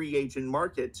into the free agent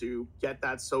market to get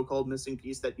that so-called missing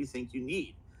piece that you think you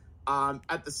need.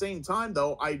 At the same time,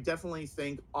 though, I definitely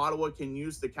think Ottawa can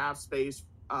use the cap space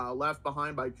left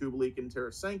behind by Kubalik and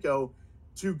Tarasenko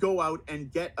to go out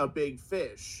and get a big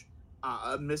fish,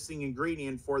 a missing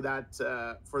ingredient for that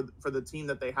for the team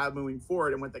that they have moving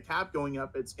forward. And with the cap going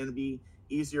up, it's going to be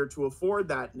easier to afford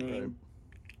that name.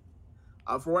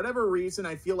 Right. For whatever reason,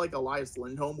 I feel like Elias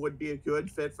Lindholm would be a good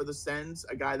fit for the Sens,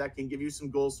 a guy that can give you some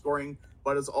goal scoring,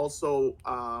 but is also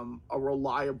a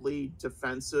reliably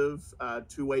defensive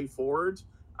two-way forward.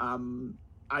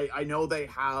 I know they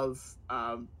have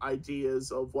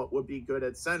ideas of what would be good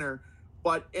at center,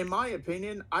 but in my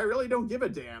opinion, I really don't give a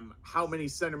damn how many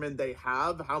centermen they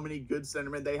have, how many good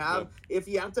centermen they have. Yeah. If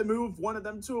you have to move one of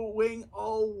them to a wing,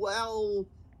 oh, well,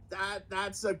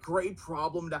 that's a great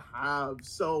problem to have.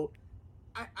 So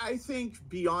I think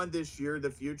beyond this year, the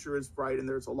future is bright and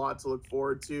there's a lot to look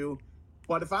forward to.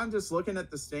 But if I'm just looking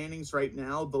at the standings right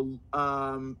now, the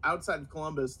outside of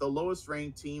Columbus, the lowest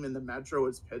ranked team in the Metro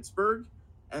is Pittsburgh,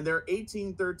 and they're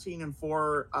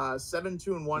 18-13-4,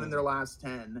 7-2-1 in their last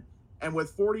 10. And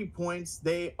with 40 points,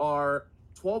 they are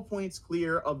 12 points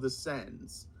clear of the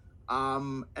Sens.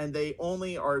 And they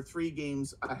only are 3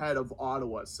 games ahead of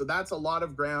Ottawa. So that's a lot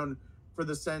of ground for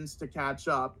the Sens to catch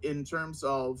up in terms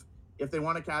of if they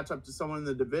want to catch up to someone in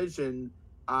the division.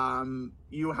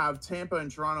 You have Tampa and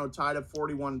Toronto tied at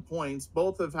 41 points.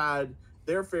 Both have had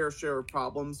their fair share of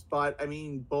problems, but I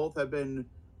mean, both have been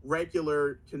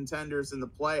regular contenders in the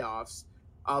playoffs.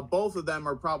 Both of them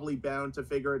are probably bound to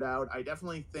figure it out. I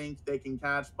definitely think they can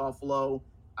catch Buffalo.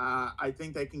 I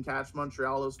think they can catch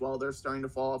Montreal as well. They're starting to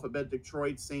fall off a bit.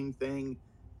 Detroit, same thing.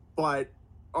 But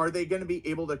are they going to be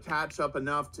able to catch up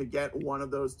enough to get one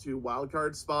of those 2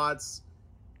 wildcard spots?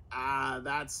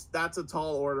 That's a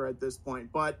tall order at this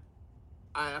point. But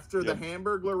after the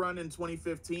Hamburglar run in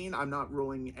 2015, I'm not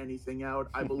ruling anything out.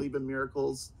 I believe in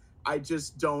miracles. I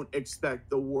just don't expect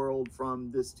the world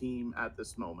from this team at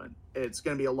this moment. It's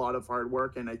going to be a lot of hard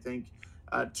work, and I think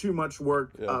too much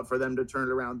work for them to turn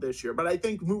it around this year. But I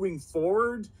think moving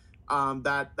forward,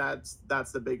 that's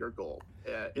the bigger goal.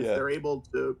 If they're able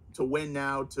to win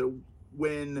now, to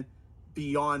win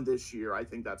beyond this year, I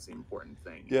think that's the important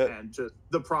thing. Yeah. And just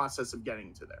the process of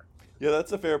getting to there. Yeah,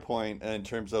 that's a fair point. And in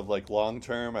terms of like long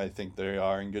term, I think they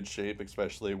are in good shape,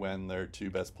 especially when their two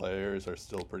best players are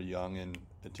still pretty young in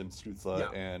Tim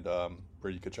Stützle and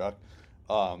Brady Tkachuk.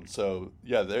 So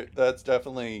yeah, that's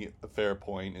definitely a fair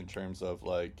point in terms of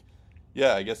like,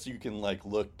 yeah, I guess you can like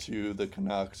look to the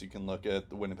Canucks, you can look at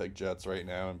the Winnipeg Jets right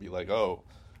now and be like, oh,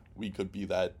 we could be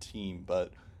that team.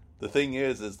 But the thing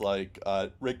is like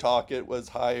Rick Tocchet was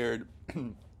hired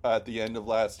at the end of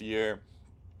last year.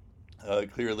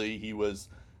 Clearly, he was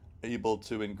able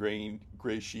to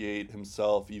ingratiate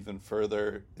himself even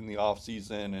further in the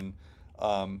offseason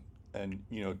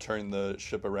and turn the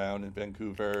ship around in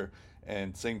Vancouver.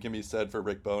 And same can be said for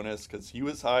Rick Bowness because he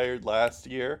was hired last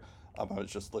year. I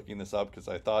was just looking this up because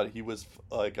I thought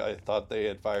I thought they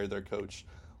had fired their coach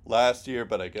last year,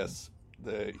 but I guess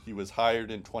he was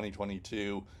hired in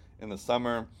 2022 in the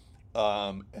summer.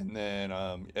 So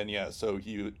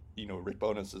Rick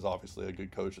Bowness is obviously a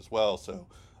good coach as well. So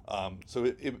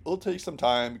it will take some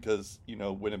time because,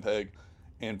 Winnipeg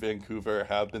and Vancouver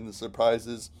have been the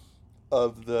surprises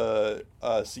of the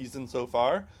season so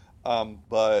far.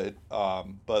 But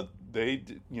they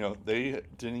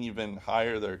didn't even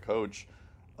hire their coach.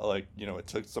 It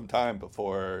took some time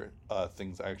before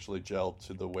things actually gelled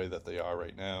to the way that they are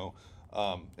right now.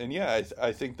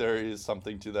 I think there is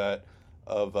something to that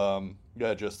of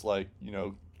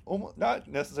almost not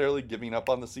necessarily giving up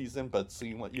on the season, but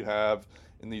seeing what you have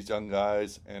in these young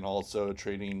guys and also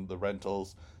trading the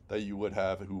rentals that you would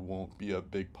have who won't be a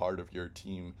big part of your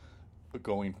team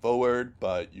going forward,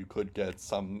 but you could get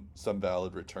some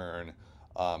valid return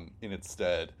in its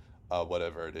stead,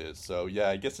 whatever it is. So yeah,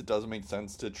 I guess it does make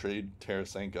sense to trade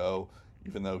Tarasenko,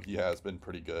 even though he has been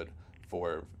pretty good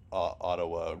for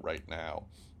Ottawa right now.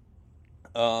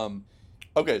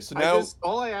 Okay, so now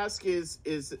all I ask is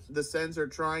the Sens are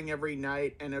trying every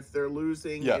night, and if they're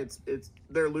losing,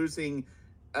 they're losing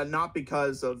not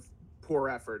because of poor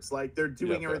efforts. Like they're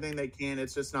doing everything they can.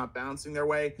 It's just not bouncing their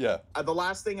way. Yeah. The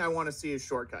last thing I want to see is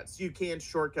shortcuts. You can't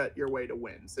shortcut your way to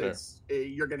wins.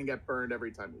 You're going to get burned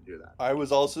every time you do that. I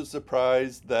was also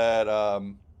surprised that,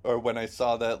 or when I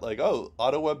saw that,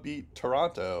 Ottawa beat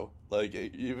Toronto.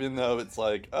 Even though it's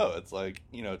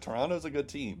Toronto's a good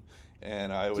team.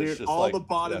 And I was the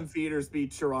bottom feeders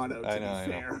beat Toronto, to be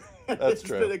fair. That's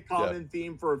true. It's been a common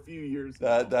theme for a few years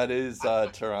now. That is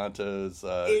Toronto's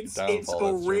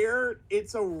downfall.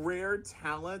 It's a rare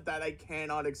talent that I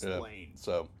cannot explain. Yeah,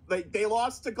 so they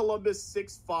lost to Columbus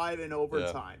 6-5 in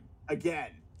overtime. Again.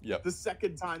 Yep. The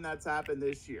second time that's happened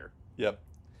this year. Yep.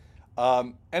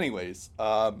 Okay,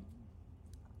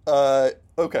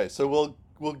 so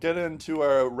we'll get into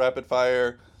our rapid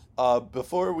fire.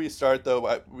 Before we start,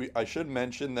 though, I should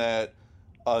mention that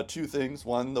two things.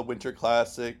 One, the Winter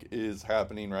Classic is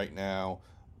happening right now,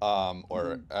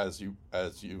 as you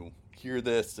hear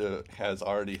this, has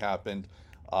already happened.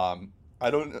 I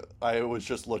was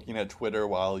just looking at Twitter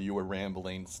while you were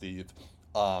rambling, Steve.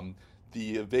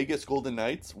 The Vegas Golden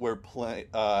Knights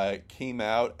came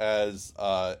out as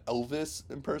Elvis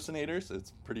impersonators.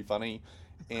 It's pretty funny.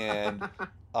 And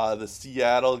the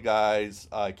Seattle guys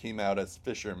came out as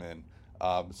fishermen.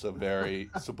 So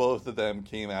both of them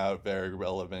came out very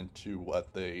relevant to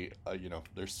what they,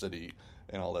 their city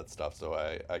and all that stuff. So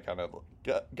I kind of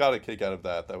got a kick out of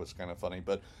that. That was kind of funny.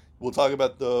 But we'll talk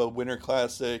about the Winter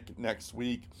Classic next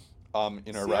week in our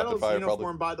Seattle's rapid fire.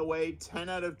 Uniform, by the way, 10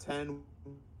 out of 10,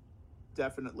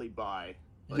 definitely buy.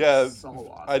 So awesome.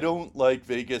 I don't like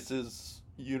Vegas's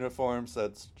uniforms.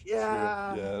 That's true.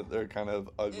 Yeah, they're kind of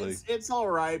ugly. It's all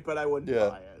right, but I wouldn't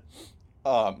buy it.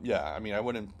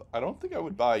 I don't think I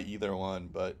would buy either one,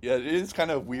 but yeah, it is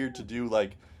kind of weird to do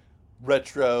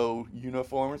retro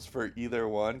uniforms for either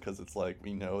one because it's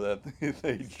we know that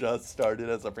they just started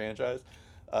as a franchise.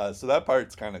 So that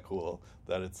part's kind of cool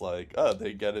that it's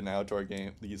they get an outdoor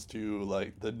game. These two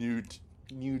the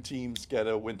new teams get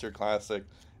a Winter Classic.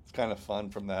 It's kind of fun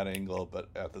from that angle, but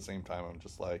at the same time, I'm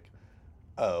just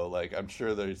I'm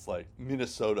sure there's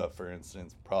Minnesota, for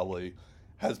instance, probably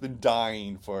has been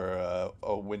dying for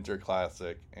a Winter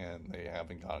Classic, and they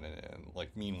haven't gotten it. And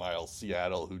meanwhile,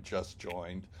 Seattle, who just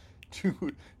joined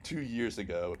 2 years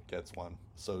ago, gets one.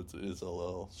 So it is a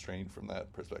little strange from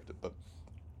that perspective. But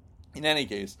in any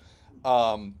case,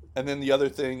 and then the other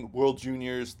thing, World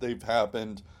Juniors, they've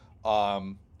happened,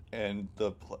 and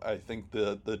I think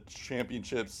the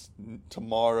championships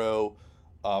tomorrow,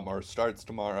 or starts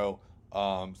tomorrow.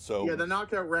 The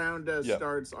knockout round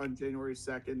starts on January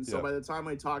 2nd. So by the time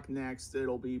we talk next,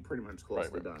 it'll be pretty much close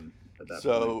to done at that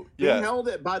point. Being held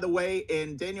it, by the way,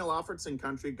 in Daniel Alfredsson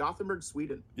country, Gothenburg,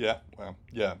 Sweden. Yeah, well,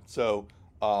 yeah. So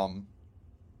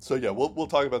So yeah, we'll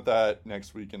talk about that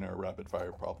next week in our rapid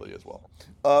fire probably as well.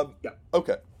 Yeah.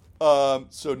 Okay.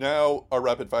 So now our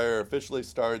rapid fire officially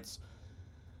starts.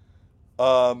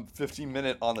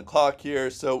 15-minute on the clock here.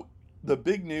 So the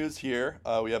big news here,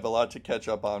 we have a lot to catch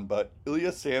up on, but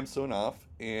Ilya Samsonov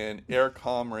and Eric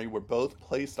Comrie were both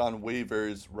placed on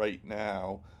waivers right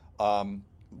now.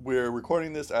 We're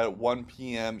recording this at 1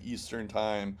 p.m. Eastern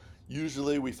Time.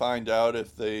 Usually we find out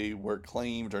if they were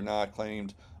claimed or not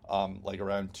claimed like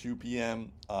around 2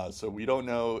 p.m. So we don't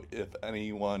know if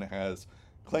anyone has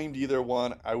claimed either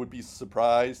one. I would be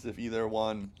surprised if either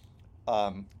one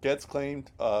gets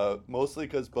claimed, mostly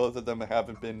because both of them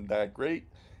haven't been that great,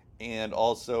 and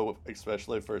also,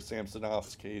 especially for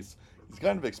Samsonov's case, he's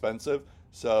kind of expensive,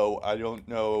 so I don't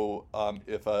know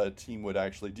if a team would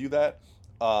actually do that.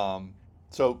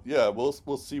 So yeah,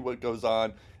 we'll see what goes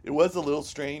on. It was a little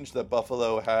strange that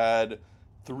Buffalo had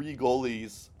 3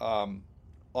 goalies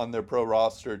on their pro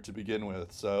roster to begin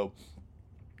with, so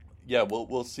yeah,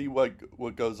 we'll see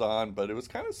what goes on, but it was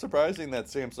kind of surprising that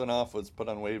Samsonov was put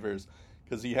on waivers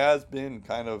because he has been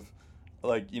kind of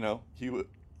like,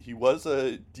 he was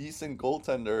a decent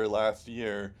goaltender last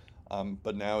year,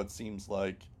 but now it seems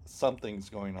like something's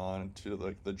going on to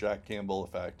like the Jack Campbell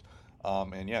effect,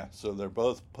 and yeah, so they're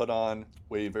both put on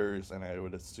waivers, and I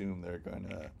would assume they're going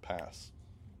to pass.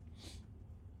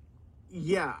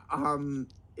 Yeah,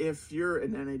 if you're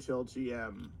an NHL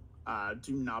GM,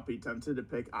 do not be tempted to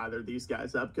pick either of these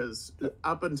guys up because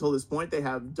up until this point, they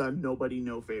have done nobody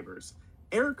no favors.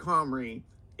 Eric Comrie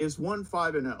is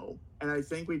 1-5-0, and I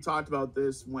think we talked about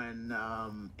this when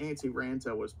Antti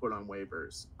Ranta was put on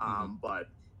waivers, but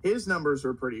his numbers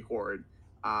are pretty horrid.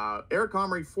 Eric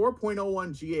Comrie,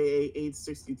 4.01 GAA,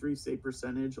 863 save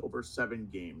percentage over 7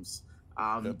 games.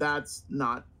 That's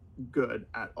not good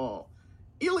at all.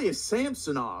 Ilya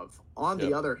Samsonov, on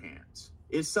the other hand,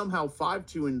 is somehow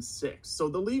 5-2-6. So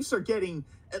the Leafs are getting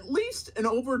at least an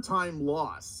overtime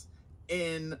loss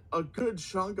in a good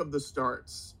chunk of the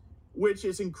starts, which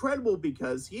is incredible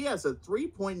because he has a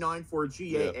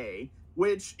 3.94 GAA,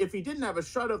 which if he didn't have a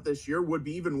shutout this year would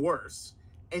be even worse.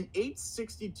 An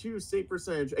 862 save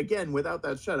percentage, again, without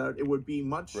that shutout, it would be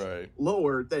much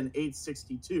lower than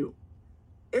 862.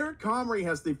 Eric Comrie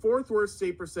has the 4th worst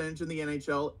save percentage in the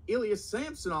NHL. Ilya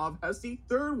Samsonov has the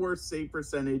 3rd worst save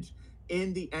percentage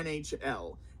in the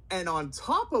NHL. And on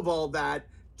top of all that,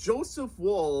 Joseph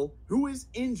Woll, who is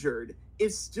injured,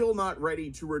 is still not ready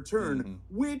to return,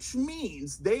 which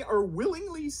means they are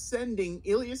willingly sending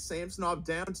Ilya Samsonov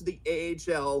down to the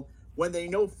AHL when they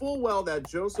know full well that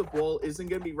Joseph Woll isn't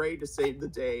going to be ready to save the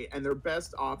day, and their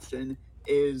best option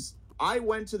is, I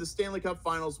went to the Stanley Cup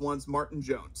Finals once, Martin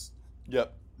Jones.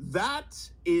 Yep. That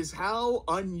is how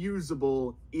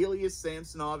unusable Ilya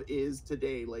Samsonov is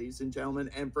today, ladies and gentlemen.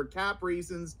 And for cap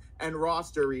reasons and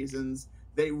roster reasons,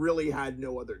 they really had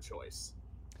no other choice.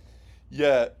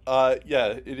 Yeah,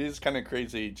 it is kind of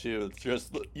crazy too. It's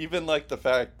just even like the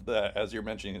fact that, as you're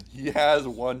mentioning, he has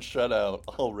 1 shutout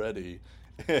already,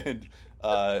 and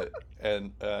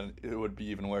it would be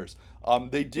even worse.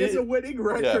 They did. He has a winning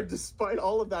record despite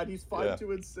all of that. He's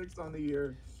 5-2-6 on the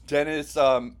year. Dennis,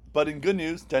 but in good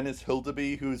news, Dennis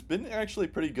Hildeby, who's been actually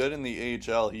pretty good in the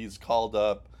AHL, he's called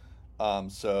up.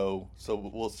 So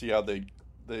we'll see how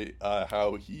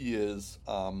how he is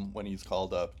when he's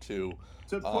called up too.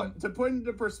 To put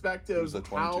into perspective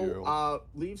how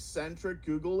Leaf-centric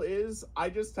Google is, I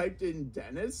just typed in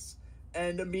Dennis,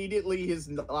 and immediately his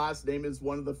last name is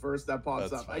one of the first that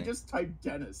pops up. Funny. I just typed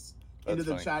Dennis into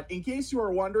the chat. In case you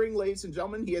are wondering, ladies and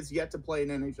gentlemen, he has yet to play an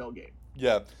NHL game.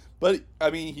 Yeah, but I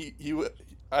mean,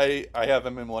 I have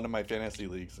him in one of my fantasy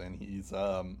leagues, and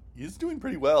he's doing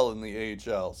pretty well in the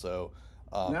AHL. So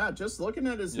just looking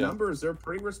at his numbers, they're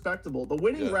pretty respectable. The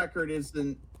winning record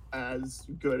isn't as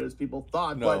good as people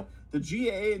thought, but the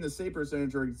GAA and the save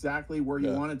percentage are exactly where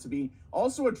you want it to be.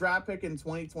 Also a draft pick in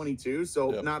 2022,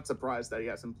 so not surprised that he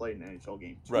hasn't played an NHL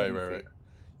game. Right.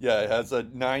 Yeah, it has a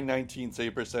 919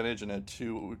 save percentage and a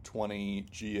 220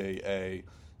 GAA.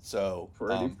 So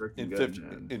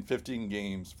in 15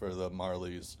 games for the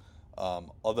Marlies.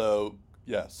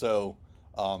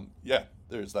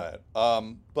 There's that.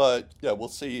 But yeah, we'll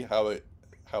see how it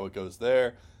goes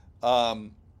there.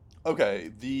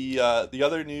 Okay, the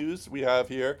other news we have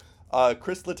here,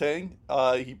 Chris Letang,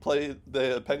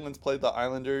 the Penguins played the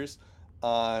Islanders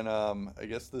on I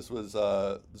guess this was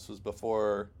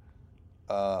before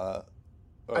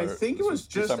I think it was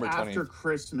just December after 20th.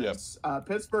 Christmas. Yep.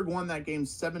 Pittsburgh won that game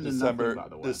 7-0, by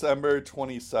the way. December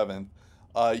 27th.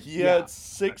 He had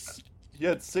six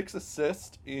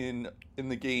assists in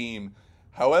the game.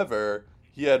 However,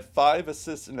 he had 5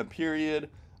 assists in a period.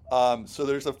 So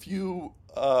there's a few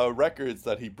records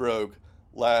that he broke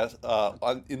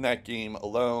in that game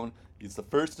alone. He's the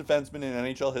first defenseman in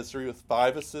NHL history with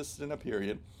 5 assists in a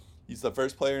period. He's the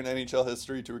first player in NHL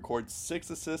history to record 6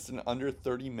 assists in under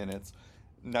 30 minutes.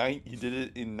 He did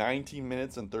it in 19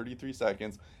 minutes and 33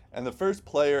 seconds. And the first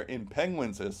player in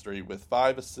Penguins history with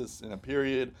 5 assists in a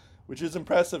period, which is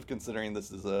impressive considering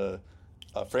this is a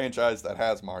franchise that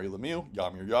has Mario Lemieux,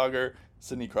 Jaromir Jagr,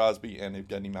 Sidney Crosby, and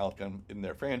Evgeny Malkin in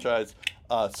their franchise.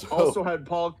 Also had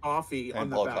Paul Coffey on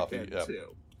the back end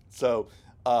too. So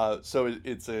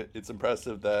it's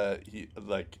impressive that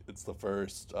it's the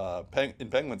first in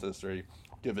Penguins history,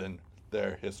 given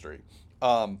their history.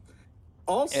 On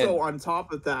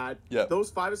top of that, those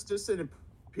 5 assists in a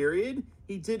period,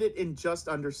 he did it in just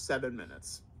under 7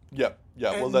 minutes. Yeah.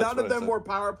 And none of them were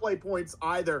power play points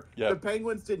either. The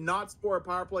Penguins did not score a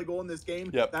power play goal in this game.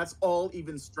 That's all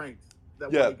even strength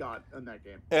that what he got in that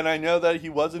game. And I know that he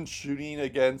wasn't shooting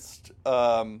against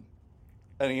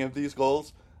any of these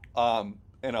goals. And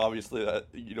obviously that,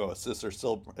 assists are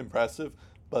still impressive.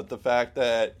 But the fact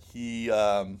that he,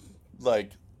 Ilya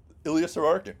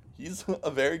Sorokin, he's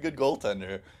a very good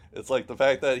goaltender. It's like the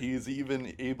fact that he's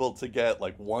even able to get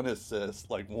one assist,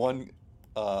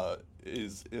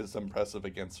 is impressive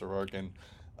against Sorokin.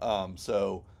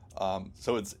 So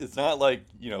it's not like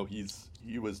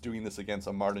he was doing this against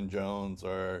a Martin Jones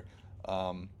or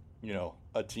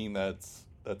a team that's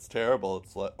terrible.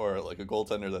 It's or a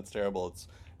goaltender that's terrible. It's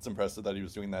impressive that he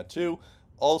was doing that too.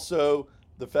 Also,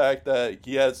 the fact that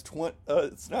he has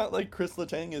it's not like Chris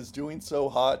Letang is doing so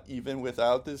hot even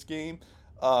without this game.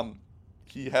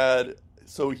 He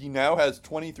now has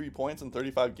 23 points in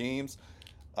 35 games.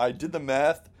 I did the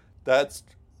math.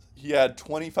 He had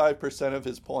 25% of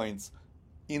his points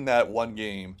in that one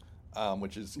game,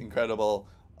 which is incredible.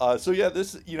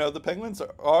 The Penguins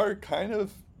are kind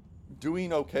of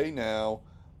doing okay now,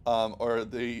 or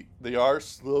they are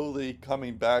slowly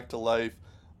coming back to life.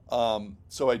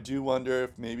 So I do wonder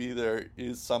if maybe there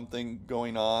is something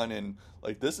going on, and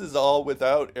this is all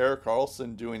without Erik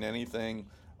Karlsson doing anything.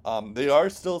 They are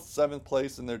still 7th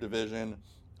place in their division,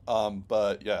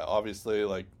 but yeah,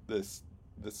 obviously this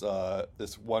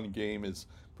one game is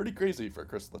pretty crazy for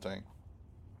Chris Letang.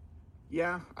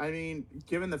 Yeah, I mean,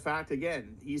 given the fact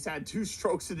again, he's had 2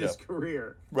 strokes in his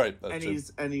career, right?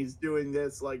 He's doing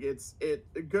this it's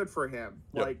good for him.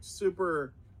 Yep.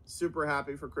 Super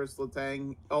happy for Chris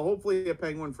Letang. Hopefully a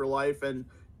Penguin for life, and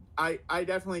I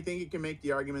definitely think he can make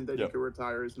the argument that he could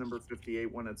retire as number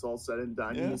 58 when it's all said and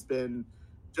done. Yeah. He's been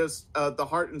just the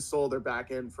heart and soul of their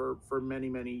back end for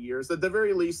many years. At the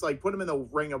very least, put him in the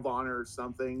Ring of Honor or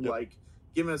something. Yep.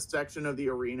 Give him a section of the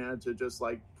arena to just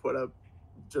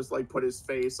put his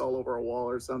face all over a wall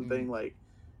or something.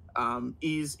 Mm-hmm.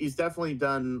 He's definitely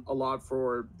done a lot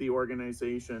for the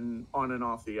organization on and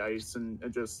off the ice, and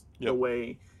just the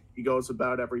way he goes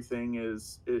about everything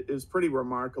is pretty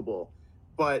remarkable.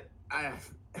 But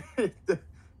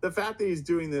the fact that he's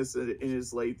doing this in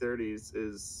his late 30s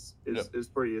is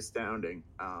pretty astounding.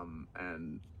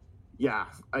 And yeah,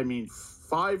 I mean,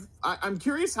 5. I'm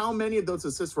curious how many of those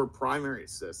assists were primary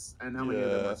assists and how many of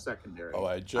them are secondary.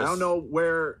 I don't know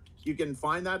where you can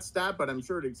find that stat, but I'm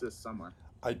sure it exists somewhere.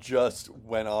 I just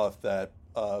went off that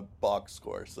box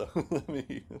score, so let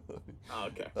me. Oh,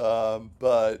 okay.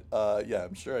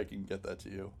 I'm sure I can get that to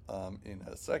you in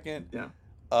a second. Yeah.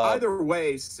 Either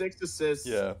way, 6 assists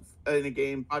in a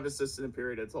game, 5 assists in a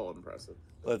period. It's all impressive.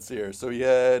 Let's see here. So he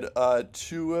had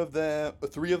 3 of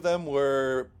them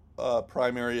were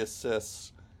primary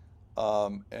assists,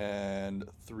 and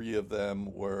 3 of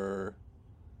them were.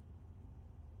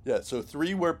 So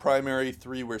 3 were primary,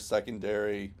 3 were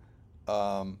secondary,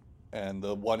 and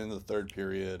the one in the third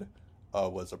period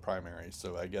was a primary.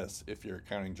 So I guess if you're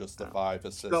counting just the 5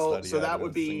 assists, that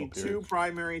would be 2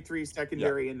 primary, 3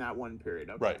 secondary in that one period.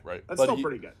 Okay. Right. That's still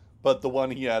pretty good. But the one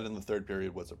he had in the third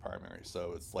period was a primary,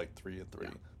 so it's 3 and 3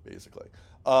 basically.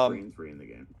 3 and 3 in the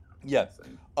game. Yeah.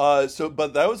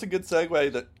 But that was a good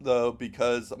segue though,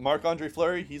 because Marc-Andre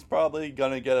Fleury, he's probably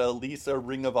gonna get at least a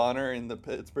Ring of Honor in the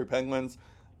Pittsburgh Penguins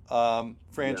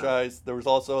franchise. There was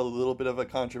also a little bit of a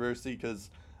controversy because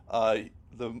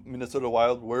the Minnesota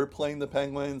Wild were playing the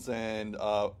Penguins, and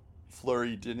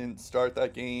Fleury didn't start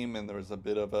that game, and there was a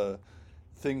bit of a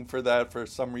thing for that for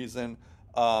some reason.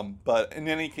 But in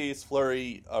any case,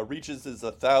 Fleury reaches his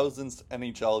 1,000th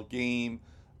NHL game.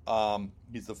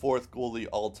 He's the 4th goalie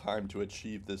all time to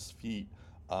achieve this feat.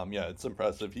 It's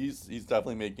impressive. He's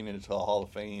definitely making it into the Hall of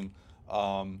Fame.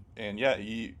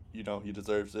 He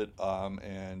deserves it.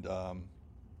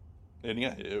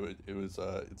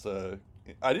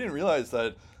 I didn't realize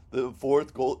that the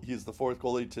fourth goal. He's the fourth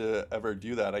goalie to ever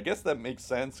do that. I guess that makes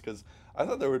sense because I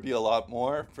thought there would be a lot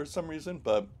more for some reason,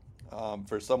 but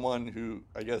for someone who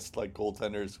I guess like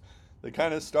goaltenders, they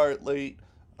kind of start late,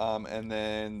 and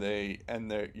then they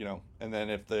end their and then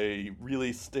if they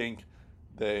really stink,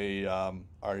 they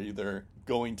are either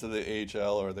going to the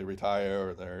AHL or they retire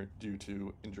or they're due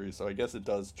to injury. So I guess it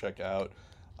does check out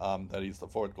that he's the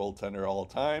fourth goaltender all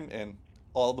the time, and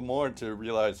all the more to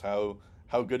realize how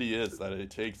good he is, that it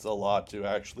takes a lot to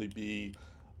actually be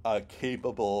a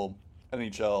capable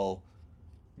NHL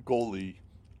goalie,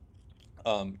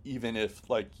 even if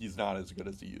like he's not as good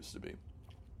as he used to be.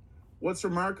 What's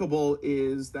remarkable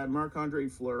is that Marc-Andre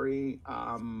Fleury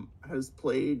has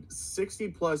played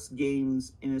 60-plus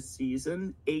games in a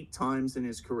season 8 times in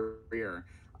his career.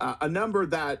 A number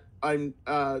that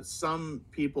some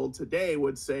people today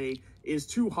would say is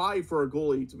too high for a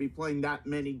goalie to be playing that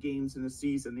many games in a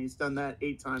season. He's done that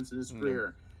 8 times in his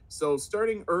career. So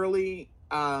starting early,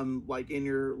 like in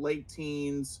your late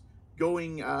teens,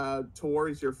 going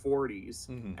towards your 40s,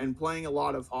 and playing a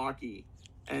lot of hockey,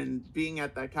 and being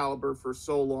at that caliber for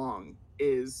so long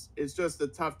is just a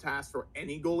tough task for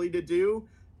any goalie to do.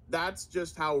 That's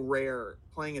just how rare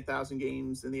playing 1,000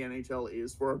 games in the NHL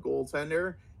is for a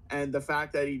goaltender. And the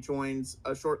fact that he joins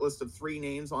a short list of 3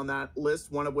 names on that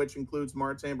list, one of which includes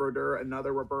Martin Brodeur,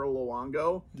 another Roberto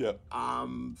Luongo. Yeah.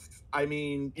 I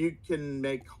mean, you can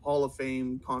make Hall of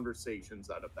Fame conversations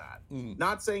out of that.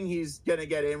 Not saying he's going to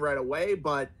get in right away,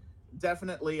 but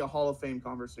definitely a Hall of Fame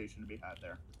conversation to be had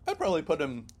there. I'd probably put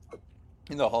him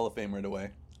in the Hall of Fame right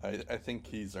away. I think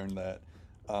he's earned that.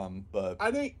 But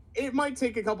I think it might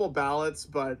take a couple ballots,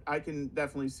 but I can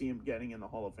definitely see him getting in the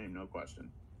Hall of Fame, no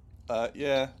question.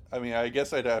 Yeah, I mean, I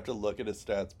guess I'd have to look at his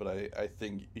stats, but I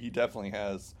think he definitely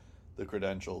has the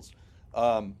credentials.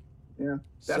 Yeah,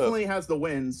 definitely has the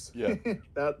wins. Yeah.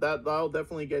 That'll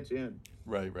definitely get you in.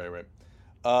 Right.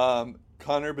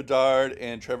 Connor Bedard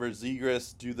and Trevor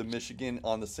Zegras do the Michigan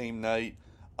on the same night.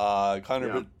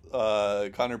 Connor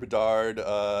Bedard,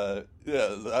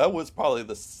 that was probably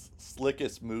the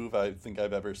slickest move I think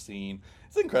I've ever seen.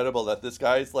 It's incredible that this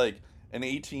guy's like an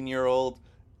 18-year-old,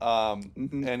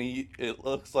 and it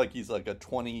looks like he's like a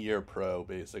 20-year pro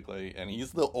basically, and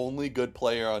he's the only good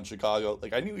player on Chicago.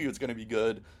 Like, I knew he was going to be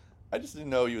good. I just didn't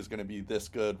know he was going to be this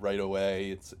good right away.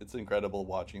 It's incredible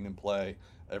watching him play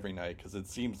every night, because it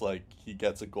seems like he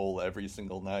gets a goal every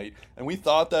single night. And we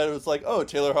thought that it was like, oh,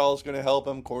 Taylor Hall's going to help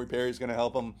him, Corey Perry's going to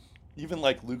help him, even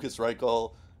like Lucas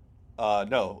Reichel.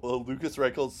 Lucas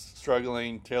Reichel's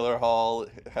struggling. Taylor Hall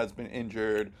has been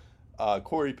injured.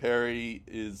 Corey Perry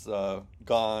is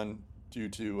gone due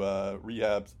to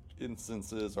rehab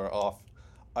instances or off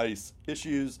ice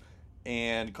issues.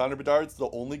 And Connor Bedard's the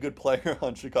only good player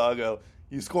on Chicago.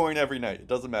 He's scoring every night. It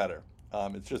doesn't matter.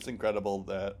 It's just incredible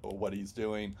that what he's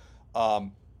doing.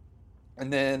 And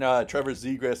then Trevor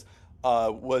Zegras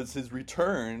was his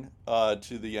return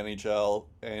to the NHL,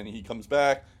 and he comes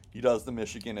back. He does the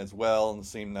Michigan as well on the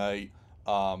same night.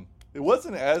 It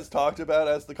wasn't as talked about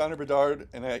as the Connor Bedard,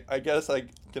 and I guess I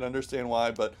can understand why,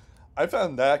 but I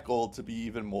found that goal to be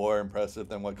even more impressive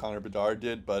than what Connor Bedard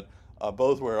did, but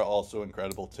both were also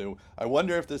incredible too. I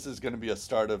wonder if this is going to be a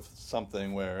start of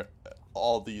something where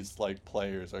all these like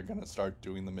players are going to start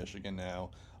doing the Michigan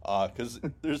now, because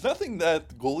there's nothing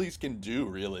that goalies can do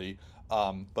really.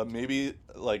 But maybe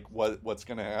like what's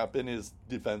going to happen is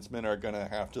defensemen are going to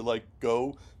have to like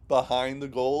go behind the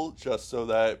goal just so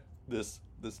that this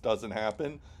doesn't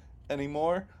happen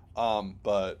anymore.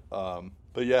 But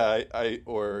yeah,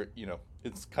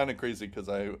 it's kind of crazy because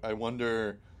I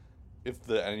wonder if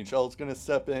the NHL is going to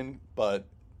step in, but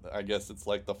I guess it's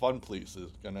like the fun police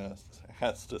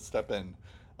has to step in,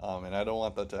 and I don't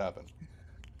want that to happen.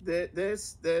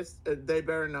 They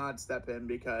better not step in,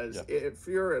 because if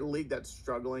you're a league that's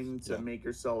struggling to make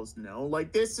yourselves know,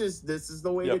 like this is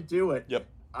the way to do it.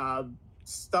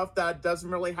 Stuff that doesn't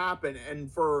really happen,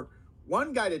 and for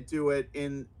one guy to do it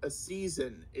in a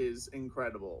season is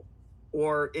incredible,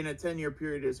 or in a 10-year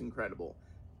period is incredible.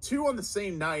 2 on the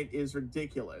same night is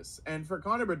ridiculous. And for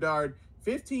Connor Bedard,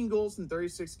 15 goals in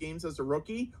 36 games as a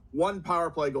rookie, 1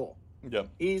 power play goal. Yep.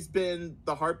 He's been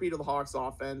the heartbeat of the Hawks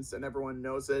offense, and everyone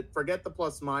knows it. Forget the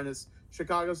plus minus.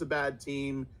 Chicago's a bad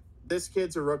team. This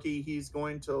kid's a rookie. He's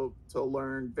going to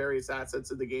learn various assets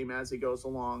of the game as he goes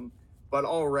along. But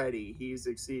already he's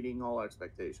exceeding all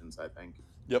expectations, I think.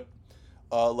 Yep.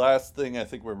 Last thing, I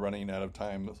think we're running out of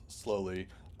time slowly.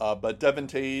 But Devin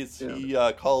Taves, he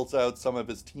calls out some of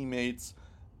his teammates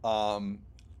after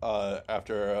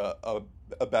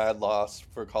a bad loss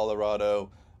for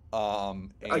Colorado.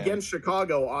 Against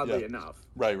Chicago, oddly enough.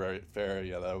 Right, fair.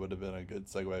 Yeah, that would have been a good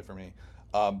segue for me.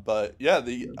 But yeah,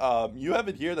 you have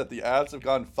it here that the Avs have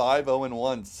gone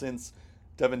 5-0-1 since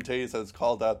Devin Taves has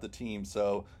called out the team.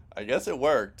 So I guess it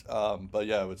worked. But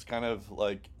yeah, it was kind of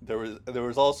like there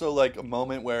was also like a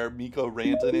moment where Mikko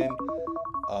Rantanen.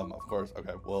 Of course,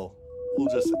 okay, we'll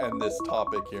just end this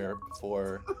topic here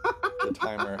before the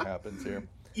timer happens here.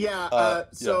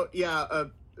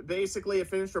 Basically a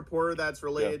Finnish reporter that's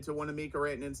related to one of Mikko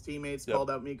Rantanen's teammates called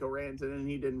out Mikko Rantanen, and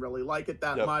he didn't really like it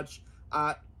that much.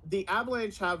 The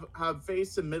Avalanche have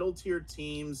faced some middle-tier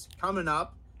teams coming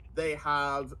up. They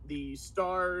have the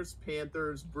Stars,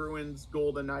 Panthers, Bruins,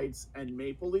 Golden Knights, and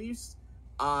Maple Leafs.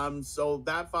 So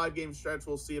that 5-game stretch,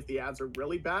 we'll see if the Avs are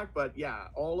really back. But yeah,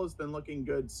 all has been looking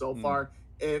good so far.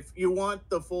 If you want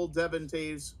the full Devin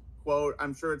Taves quote,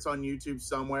 I'm sure it's on YouTube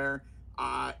somewhere.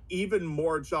 Even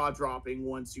more jaw-dropping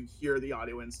once you hear the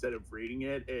audio instead of reading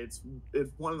it. It's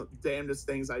one of the damnedest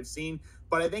things I've seen.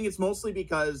 But I think it's mostly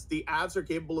because the Avs are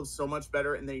capable of so much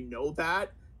better, and they know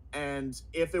that. And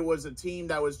if it was a team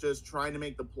that was just trying to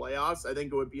make the playoffs, I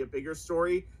think it would be a bigger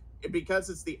story. Because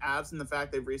it's the Avs and the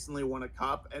fact they've recently won a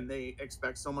cup and they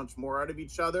expect so much more out of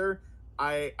each other,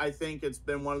 I think it's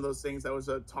been one of those things that was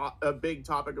a big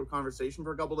topic of conversation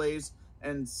for a couple days.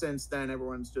 And since then,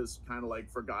 everyone's just kind of like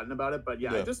forgotten about it. But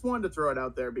yeah, I just wanted to throw it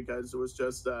out there because it was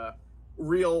just a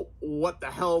real what the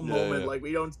hell moment. Like,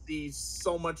 we don't see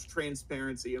so much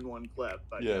transparency in one clip.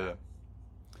 But No,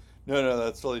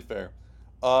 that's totally fair.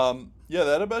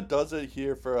 That about does it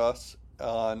here for us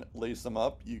on Lace Them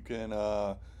Up. You can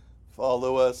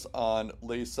follow us on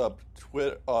Lace Up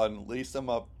Twitter, on Lace Them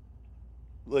Up.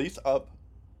 Lace Up.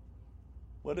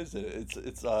 What is it?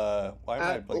 It's why am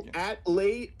I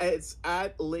blanking? It's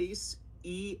at Lace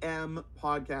EM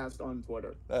Podcast on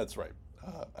Twitter. That's right.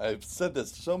 I've said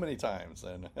this so many times,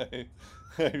 and I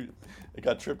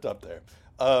got tripped up there.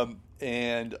 And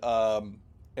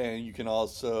you can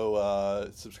also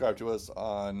subscribe to us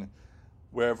on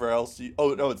wherever else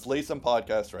it's Lace Them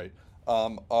Podcast, right?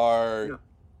 Our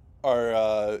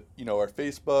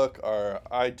Facebook, our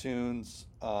iTunes,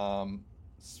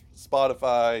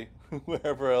 Spotify,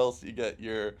 wherever else you get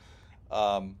your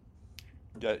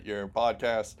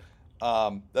podcast.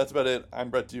 That's about it. I'm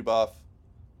Brett Duboff.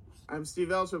 I'm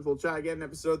Steve Ellsworth. We'll chat again in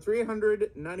episode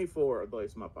 394 of the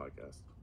Lace 'Em Up Podcast.